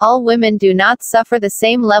men, all women do not suffer the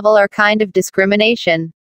same level or kind of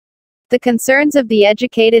discrimination. The concerns of the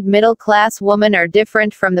educated middle-class woman are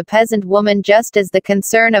different from the peasant woman, just as the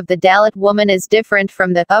concern of the Dalit woman is different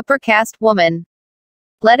from the upper caste woman.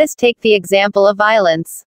 Let us take the example of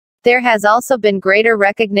violence. There has also been greater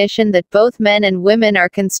recognition that both men and women are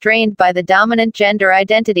constrained by the dominant gender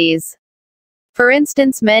identities. For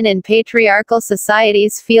instance, men in patriarchal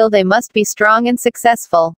societies feel they must be strong and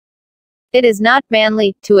successful. It is not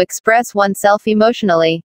manly to express oneself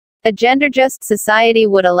emotionally. A gender-just society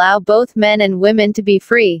would allow both men and women to be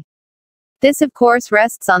free. This of course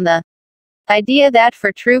rests on the idea that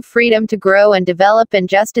for true freedom to grow and develop,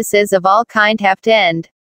 injustices of all kind have to end.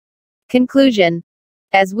 Conclusion.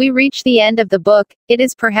 As we reach the end of the book, it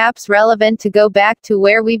is perhaps relevant to go back to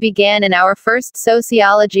where we began in our first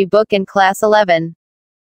sociology book in Class 11.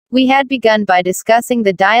 We had begun by discussing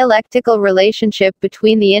the dialectical relationship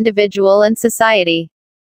between the individual and society.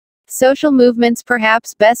 Social movements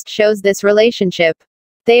perhaps best shows this relationship.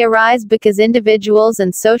 They arise because individuals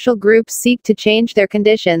and social groups seek to change their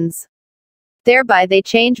conditions. Thereby they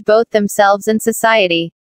change both themselves and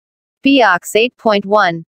society. Box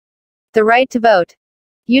 8.1. The right to vote.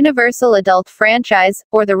 Universal adult franchise,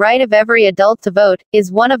 or the right of every adult to vote,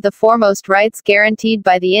 is one of the foremost rights guaranteed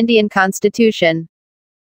by the Indian Constitution.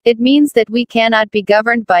 It means that we cannot be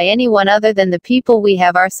governed by anyone other than the people we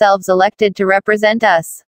have ourselves elected to represent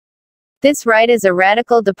us. This right is a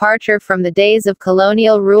radical departure from the days of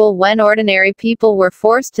colonial rule, when ordinary people were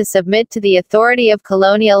forced to submit to the authority of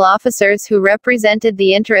colonial officers who represented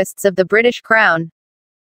the interests of the British Crown.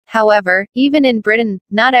 However, even in Britain,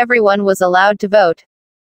 not everyone was allowed to vote.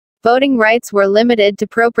 Voting rights were limited to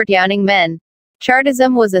property-owning men.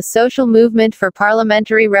 Chartism was a social movement for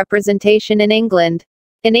parliamentary representation in England.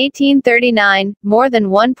 In 1839, more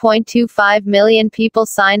than 1.25 million people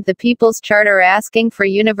signed the People's Charter asking for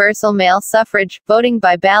universal male suffrage, voting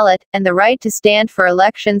by ballot, and the right to stand for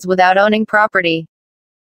elections without owning property.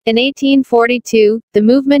 In 1842, the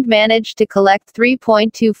movement managed to collect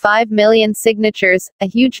 3.25 million signatures, a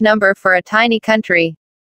huge number for a tiny country.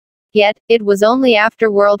 Yet, it was only after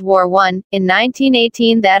World War I, in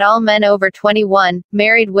 1918, that all men over 21,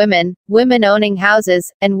 married women, women owning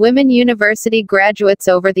houses, and women university graduates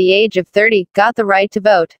over the age of 30, got the right to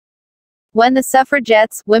vote. When the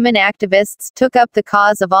suffragettes, women activists, took up the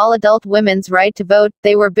cause of all adult women's right to vote,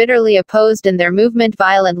 they were bitterly opposed and their movement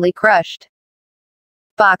violently crushed.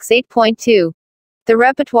 Box 8.2. The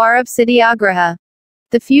repertoire of Satyagraha.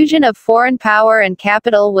 The fusion of foreign power and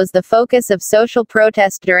capital was the focus of social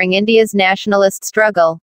protest during India's nationalist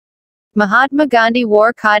struggle. Mahatma Gandhi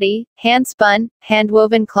wore khadi, hand-spun,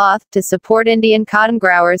 hand-woven cloth, to support Indian cotton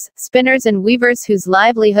growers, spinners and weavers whose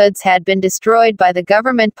livelihoods had been destroyed by the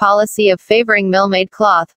government policy of favoring mill-made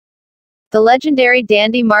cloth. The legendary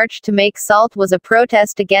Dandi March to make salt was a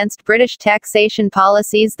protest against British taxation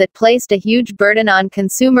policies that placed a huge burden on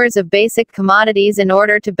consumers of basic commodities in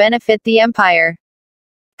order to benefit the empire.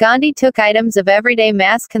 Gandhi took items of everyday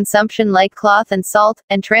mass consumption like cloth and salt,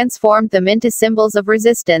 and transformed them into symbols of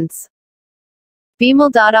resistance.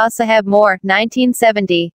 Bimal Dada Saheb More,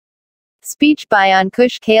 1970. Speech by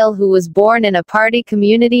Ankush Kale, who was born in a party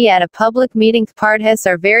community at a public meeting. Pardhis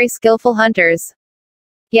are very skillful hunters.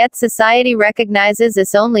 Yet society recognizes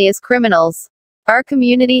us only as criminals. Our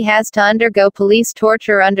community has to undergo police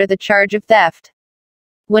torture under the charge of theft.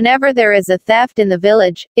 Whenever there is a theft in the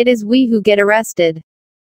village, it is we who get arrested.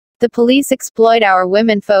 The police exploit our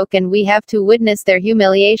womenfolk and we have to witness their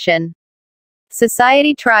humiliation.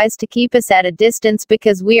 Society tries to keep us at a distance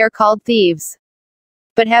because we are called thieves.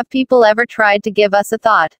 But have people ever tried to give us a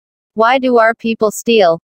thought? Why do our people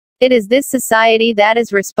steal? It is this society that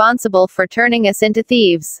is responsible for turning us into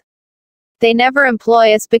thieves. They never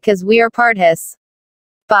employ us because we are Pardhis.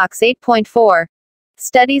 Box 8.4.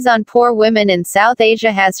 Studies on poor women in South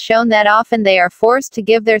Asia has shown that often they are forced to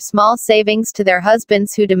give their small savings to their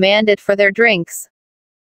husbands who demand it for their drinks.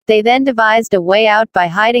 They then devised a way out by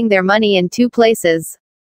hiding their money in two places.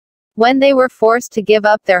 When they were forced to give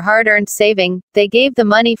up their hard-earned saving, they gave the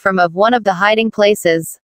money from one of the hiding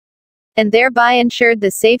places, and thereby ensured the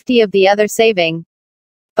safety of the other saving.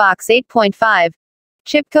 Box 8.5.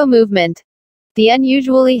 Chipko movement. The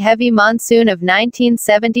unusually heavy monsoon of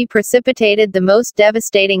 1970 precipitated the most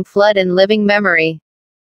devastating flood in living memory.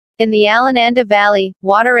 In the Alananda Valley,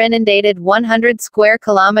 water inundated 100 square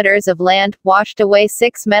kilometers of land, washed away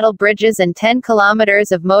 6 metal bridges and 10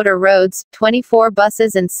 kilometers of motor roads, 24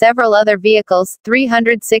 buses and several other vehicles,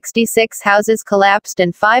 366 houses collapsed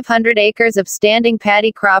and 500 acres of standing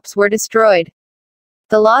paddy crops were destroyed.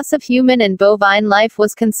 The loss of human and bovine life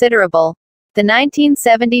was considerable. The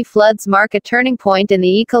 1970 floods mark a turning point in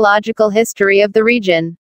the ecological history of the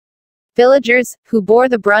region. Villagers, who bore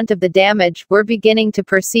the brunt of the damage, were beginning to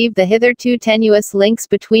perceive the hitherto tenuous links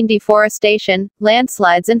between deforestation,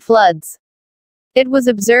 landslides and floods. It was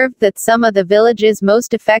observed that some of the villages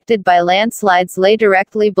most affected by landslides lay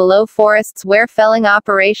directly below forests where felling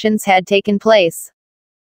operations had taken place.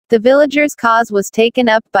 The villagers' cause was taken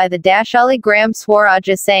up by the Dashali Gram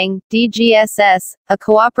Swarajya Sangh, DGSS, a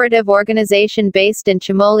cooperative organization based in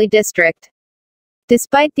Chamoli district.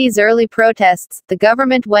 Despite these early protests, the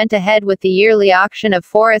government went ahead with the yearly auction of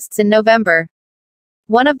forests in November.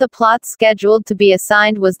 One of the plots scheduled to be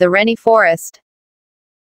assigned was the Rennie Forest.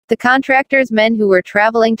 The contractor's men who were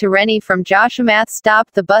traveling to Rennie from Joshimath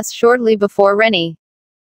stopped the bus shortly before Rennie.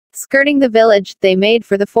 Skirting the village, they made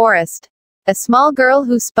for the forest. A small girl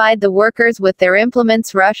who spied the workers with their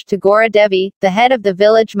implements rushed to Gora Devi, the head of the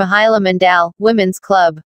village Mahila Mandal, women's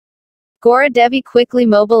club. Gora Devi quickly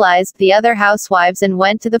mobilized the other housewives and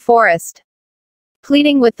went to the forest.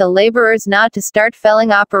 Pleading with the laborers not to start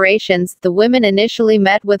felling operations, the women initially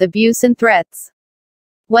met with abuse and threats.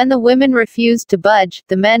 When the women refused to budge,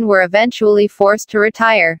 the men were eventually forced to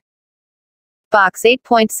retire. Box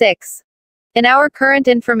 8.6. In our current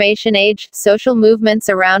information age, social movements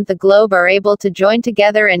around the globe are able to join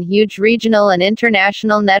together in huge regional and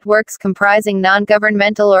international networks comprising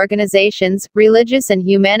non-governmental organizations, religious and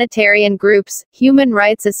humanitarian groups, human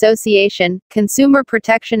rights association, consumer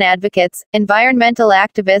protection advocates, environmental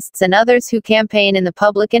activists and others who campaign in the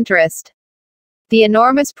public interest. The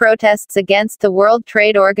enormous protests against the World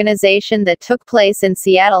Trade Organization that took place in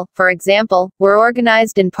Seattle, for example, were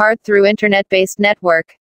organized in part through internet-based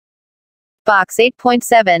network. Box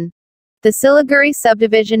 8.7. The Siliguri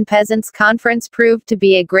Subdivision Peasants' Conference proved to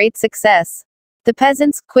be a great success. The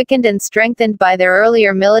peasants, quickened and strengthened by their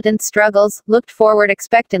earlier militant struggles, looked forward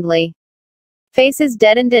expectantly. Faces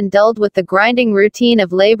deadened and dulled with the grinding routine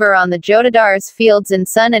of labor on the Jotadar's fields in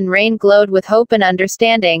sun and rain glowed with hope and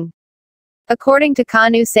understanding. According to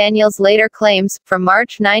Kanu Sanyal's later claims, from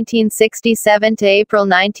March 1967 to April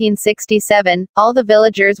 1967, all the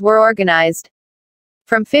villagers were organized.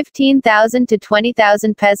 From 15,000 to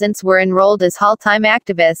 20,000 peasants were enrolled as whole-time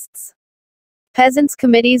activists. Peasants'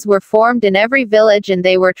 committees were formed in every village and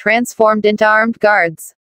they were transformed into armed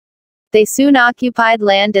guards. They soon occupied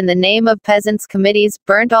land in the name of peasants' committees,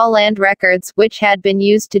 burnt all land records which had been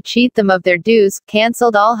used to cheat them of their dues,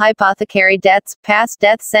 cancelled all hypothecary debts, passed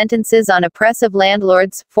death sentences on oppressive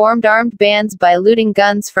landlords, formed armed bands by looting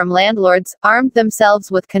guns from landlords, armed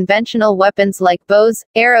themselves with conventional weapons like bows,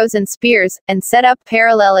 arrows and spears, and set up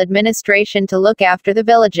parallel administration to look after the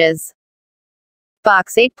villages.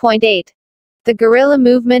 Box 8.8. The guerrilla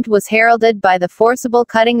movement was heralded by the forcible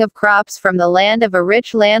cutting of crops from the land of a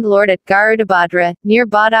rich landlord at Garudabhadra, near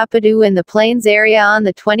Badapadu in the Plains area on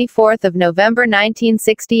the 24th of November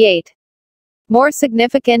 1968. More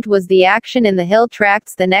significant was the action in the hill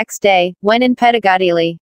tracts the next day, when in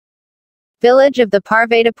Pedagadili village of the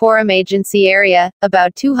Parvatapuram agency area,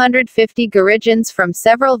 about 250 Girijans from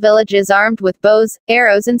several villages armed with bows,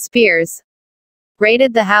 arrows and spears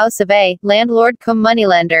raided the house of a landlord cum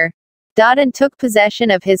moneylender. And took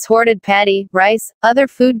possession of his hoarded paddy, rice, other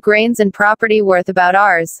food grains and property worth about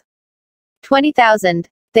Rs. 20,000.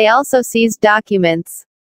 They also seized documents.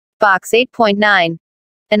 Box 8.9.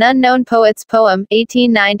 An unknown poet's poem,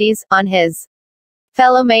 1890s, on his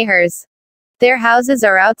fellow Mahars. Their houses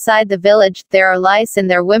are outside the village, there are lice in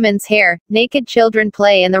their women's hair, naked children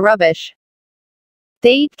play in the rubbish.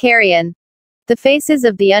 They eat carrion. The faces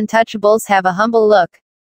of the untouchables have a humble look.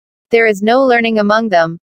 There is no learning among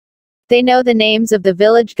them. They know the names of the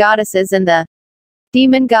village goddesses and the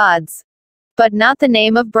demon gods, but not the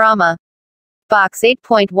name of Brahma. Box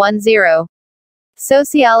 8.10.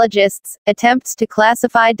 Sociologists' attempts to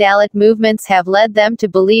classify Dalit movements have led them to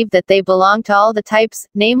believe that they belong to all the types,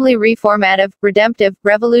 namely reformative, redemptive,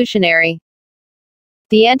 revolutionary.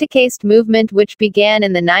 The anti-caste movement, which began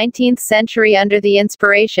in the 19th century under the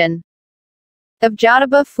inspiration of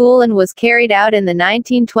Jyotiba Phule and was carried out in the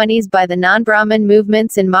 1920s by the non-Brahmin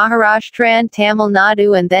movements in Maharashtra and Tamil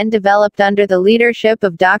Nadu and then developed under the leadership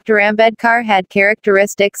of Dr. Ambedkar, had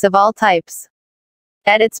characteristics of all types.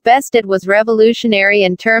 At its best it was revolutionary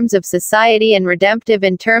in terms of society and redemptive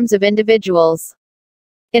in terms of individuals.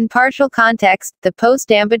 In partial context, the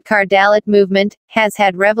post-Ambedkar Dalit movement has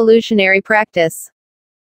had revolutionary practice.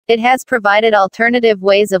 It has provided alternative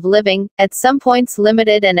ways of living, at some points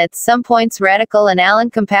limited and at some points radical and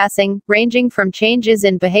all-encompassing, ranging from changes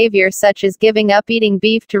in behavior such as giving up eating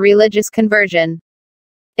beef to religious conversion.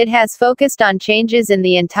 It has focused on changes in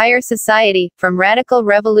the entire society, from radical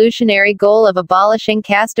revolutionary goal of abolishing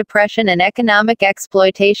caste oppression and economic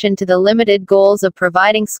exploitation to the limited goals of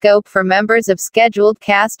providing scope for members of scheduled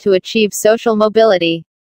caste to achieve social mobility.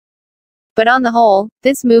 But on the whole,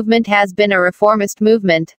 this movement has been a reformist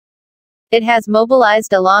movement. It has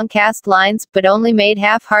mobilized along caste lines, but only made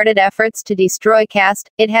half-hearted efforts to destroy caste.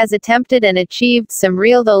 It has attempted and achieved some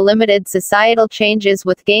real though limited societal changes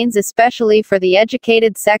with gains especially for the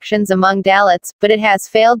educated sections among Dalits, but it has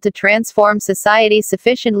failed to transform society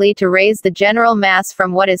sufficiently to raise the general mass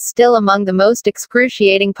from what is still among the most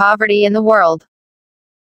excruciating poverty in the world.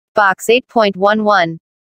 Box 8.11.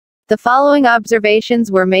 The following observations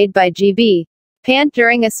were made by G.B. Pant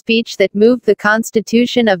during a speech that moved the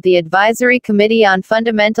constitution of the Advisory Committee on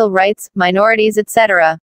Fundamental Rights, Minorities,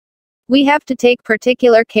 etc. We have to take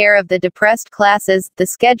particular care of the depressed classes, the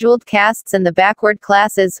scheduled castes and the backward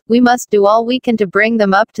classes. We must do all we can to bring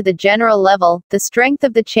them up to the general level. The strength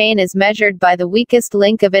of the chain is measured by the weakest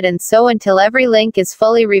link of it, and so until every link is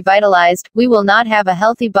fully revitalized, we will not have a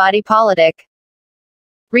healthy body politic.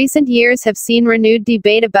 Recent years have seen renewed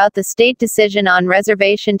debate about the state decision on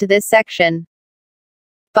reservation to this section.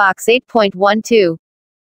 Box 8.12.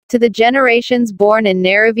 To the generations born in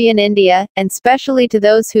Nehruvian India, and specially to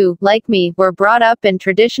those who, like me, were brought up in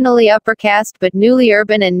traditionally upper caste but newly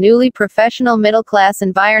urban and newly professional middle-class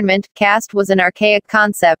environment, caste was an archaic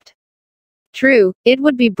concept. True, it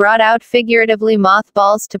would be brought out figuratively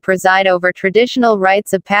mothballs to preside over traditional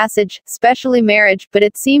rites of passage, especially marriage, but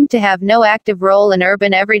it seemed to have no active role in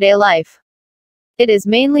urban everyday life. It is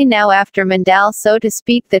mainly now after Mandal, so to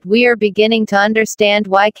speak, that we are beginning to understand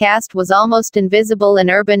why caste was almost invisible in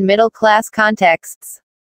urban middle-class contexts.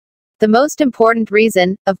 The most important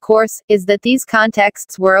reason, of course, is that these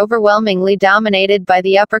contexts were overwhelmingly dominated by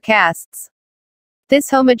the upper castes.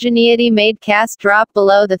 This homogeneity made caste drop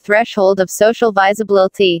below the threshold of social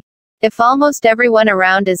visibility. If almost everyone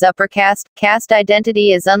around is upper caste, caste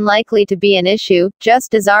identity is unlikely to be an issue,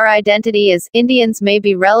 just as our identity as Indians may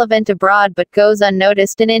be relevant abroad but goes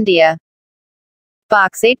unnoticed in India.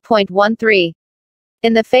 Box 8.13.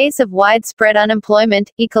 In the face of widespread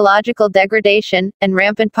unemployment, ecological degradation, and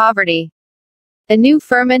rampant poverty, a new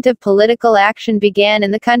ferment of political action began in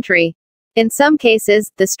the country. In some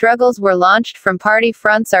cases, the struggles were launched from party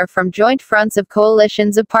fronts or from joint fronts of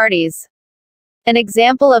coalitions of parties. An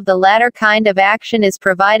example of the latter kind of action is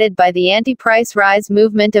provided by the anti-price rise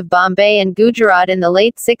movement of Bombay and Gujarat in the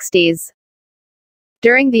late 60s.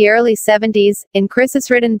 During the early 70s, in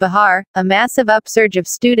Krisisritan, Bihar, a massive upsurge of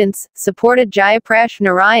students supported Jayaprakash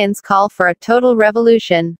Narayan's call for a total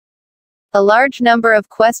revolution. A large number of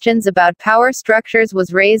questions about power structures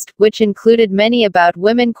was raised, which included many about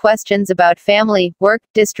women, questions about family, work,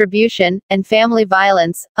 distribution, and family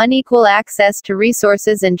violence, unequal access to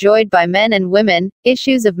resources enjoyed by men and women,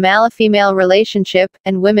 issues of male-female relationship,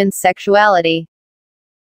 and women's sexuality.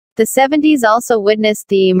 The 70s also witnessed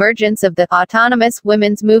the emergence of the autonomous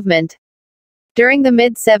women's movement. During the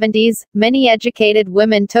mid-70s, many educated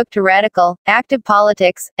women took to radical, active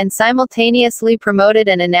politics, and simultaneously promoted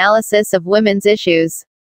an analysis of women's issues.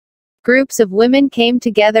 Groups of women came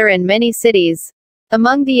together in many cities.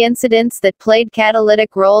 Among the incidents that played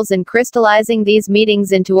catalytic roles in crystallizing these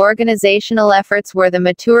meetings into organizational efforts were the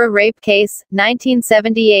Mathura rape case,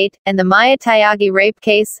 1978, and the Maya Tyagi rape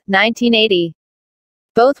case, 1980.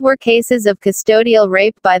 Both were cases of custodial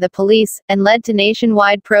rape by the police, and led to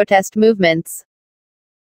nationwide protest movements.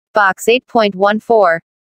 Box 8.14.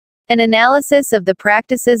 An analysis of the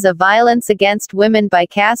practices of violence against women by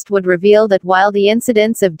caste would reveal that while the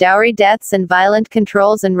incidence of dowry deaths and violent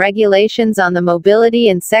controls and regulations on the mobility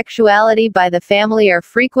and sexuality by the family are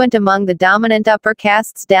frequent among the dominant upper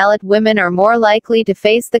castes, Dalit women are more likely to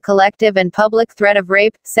face the collective and public threat of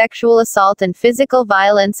rape, sexual assault and physical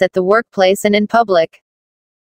violence at the workplace and in public.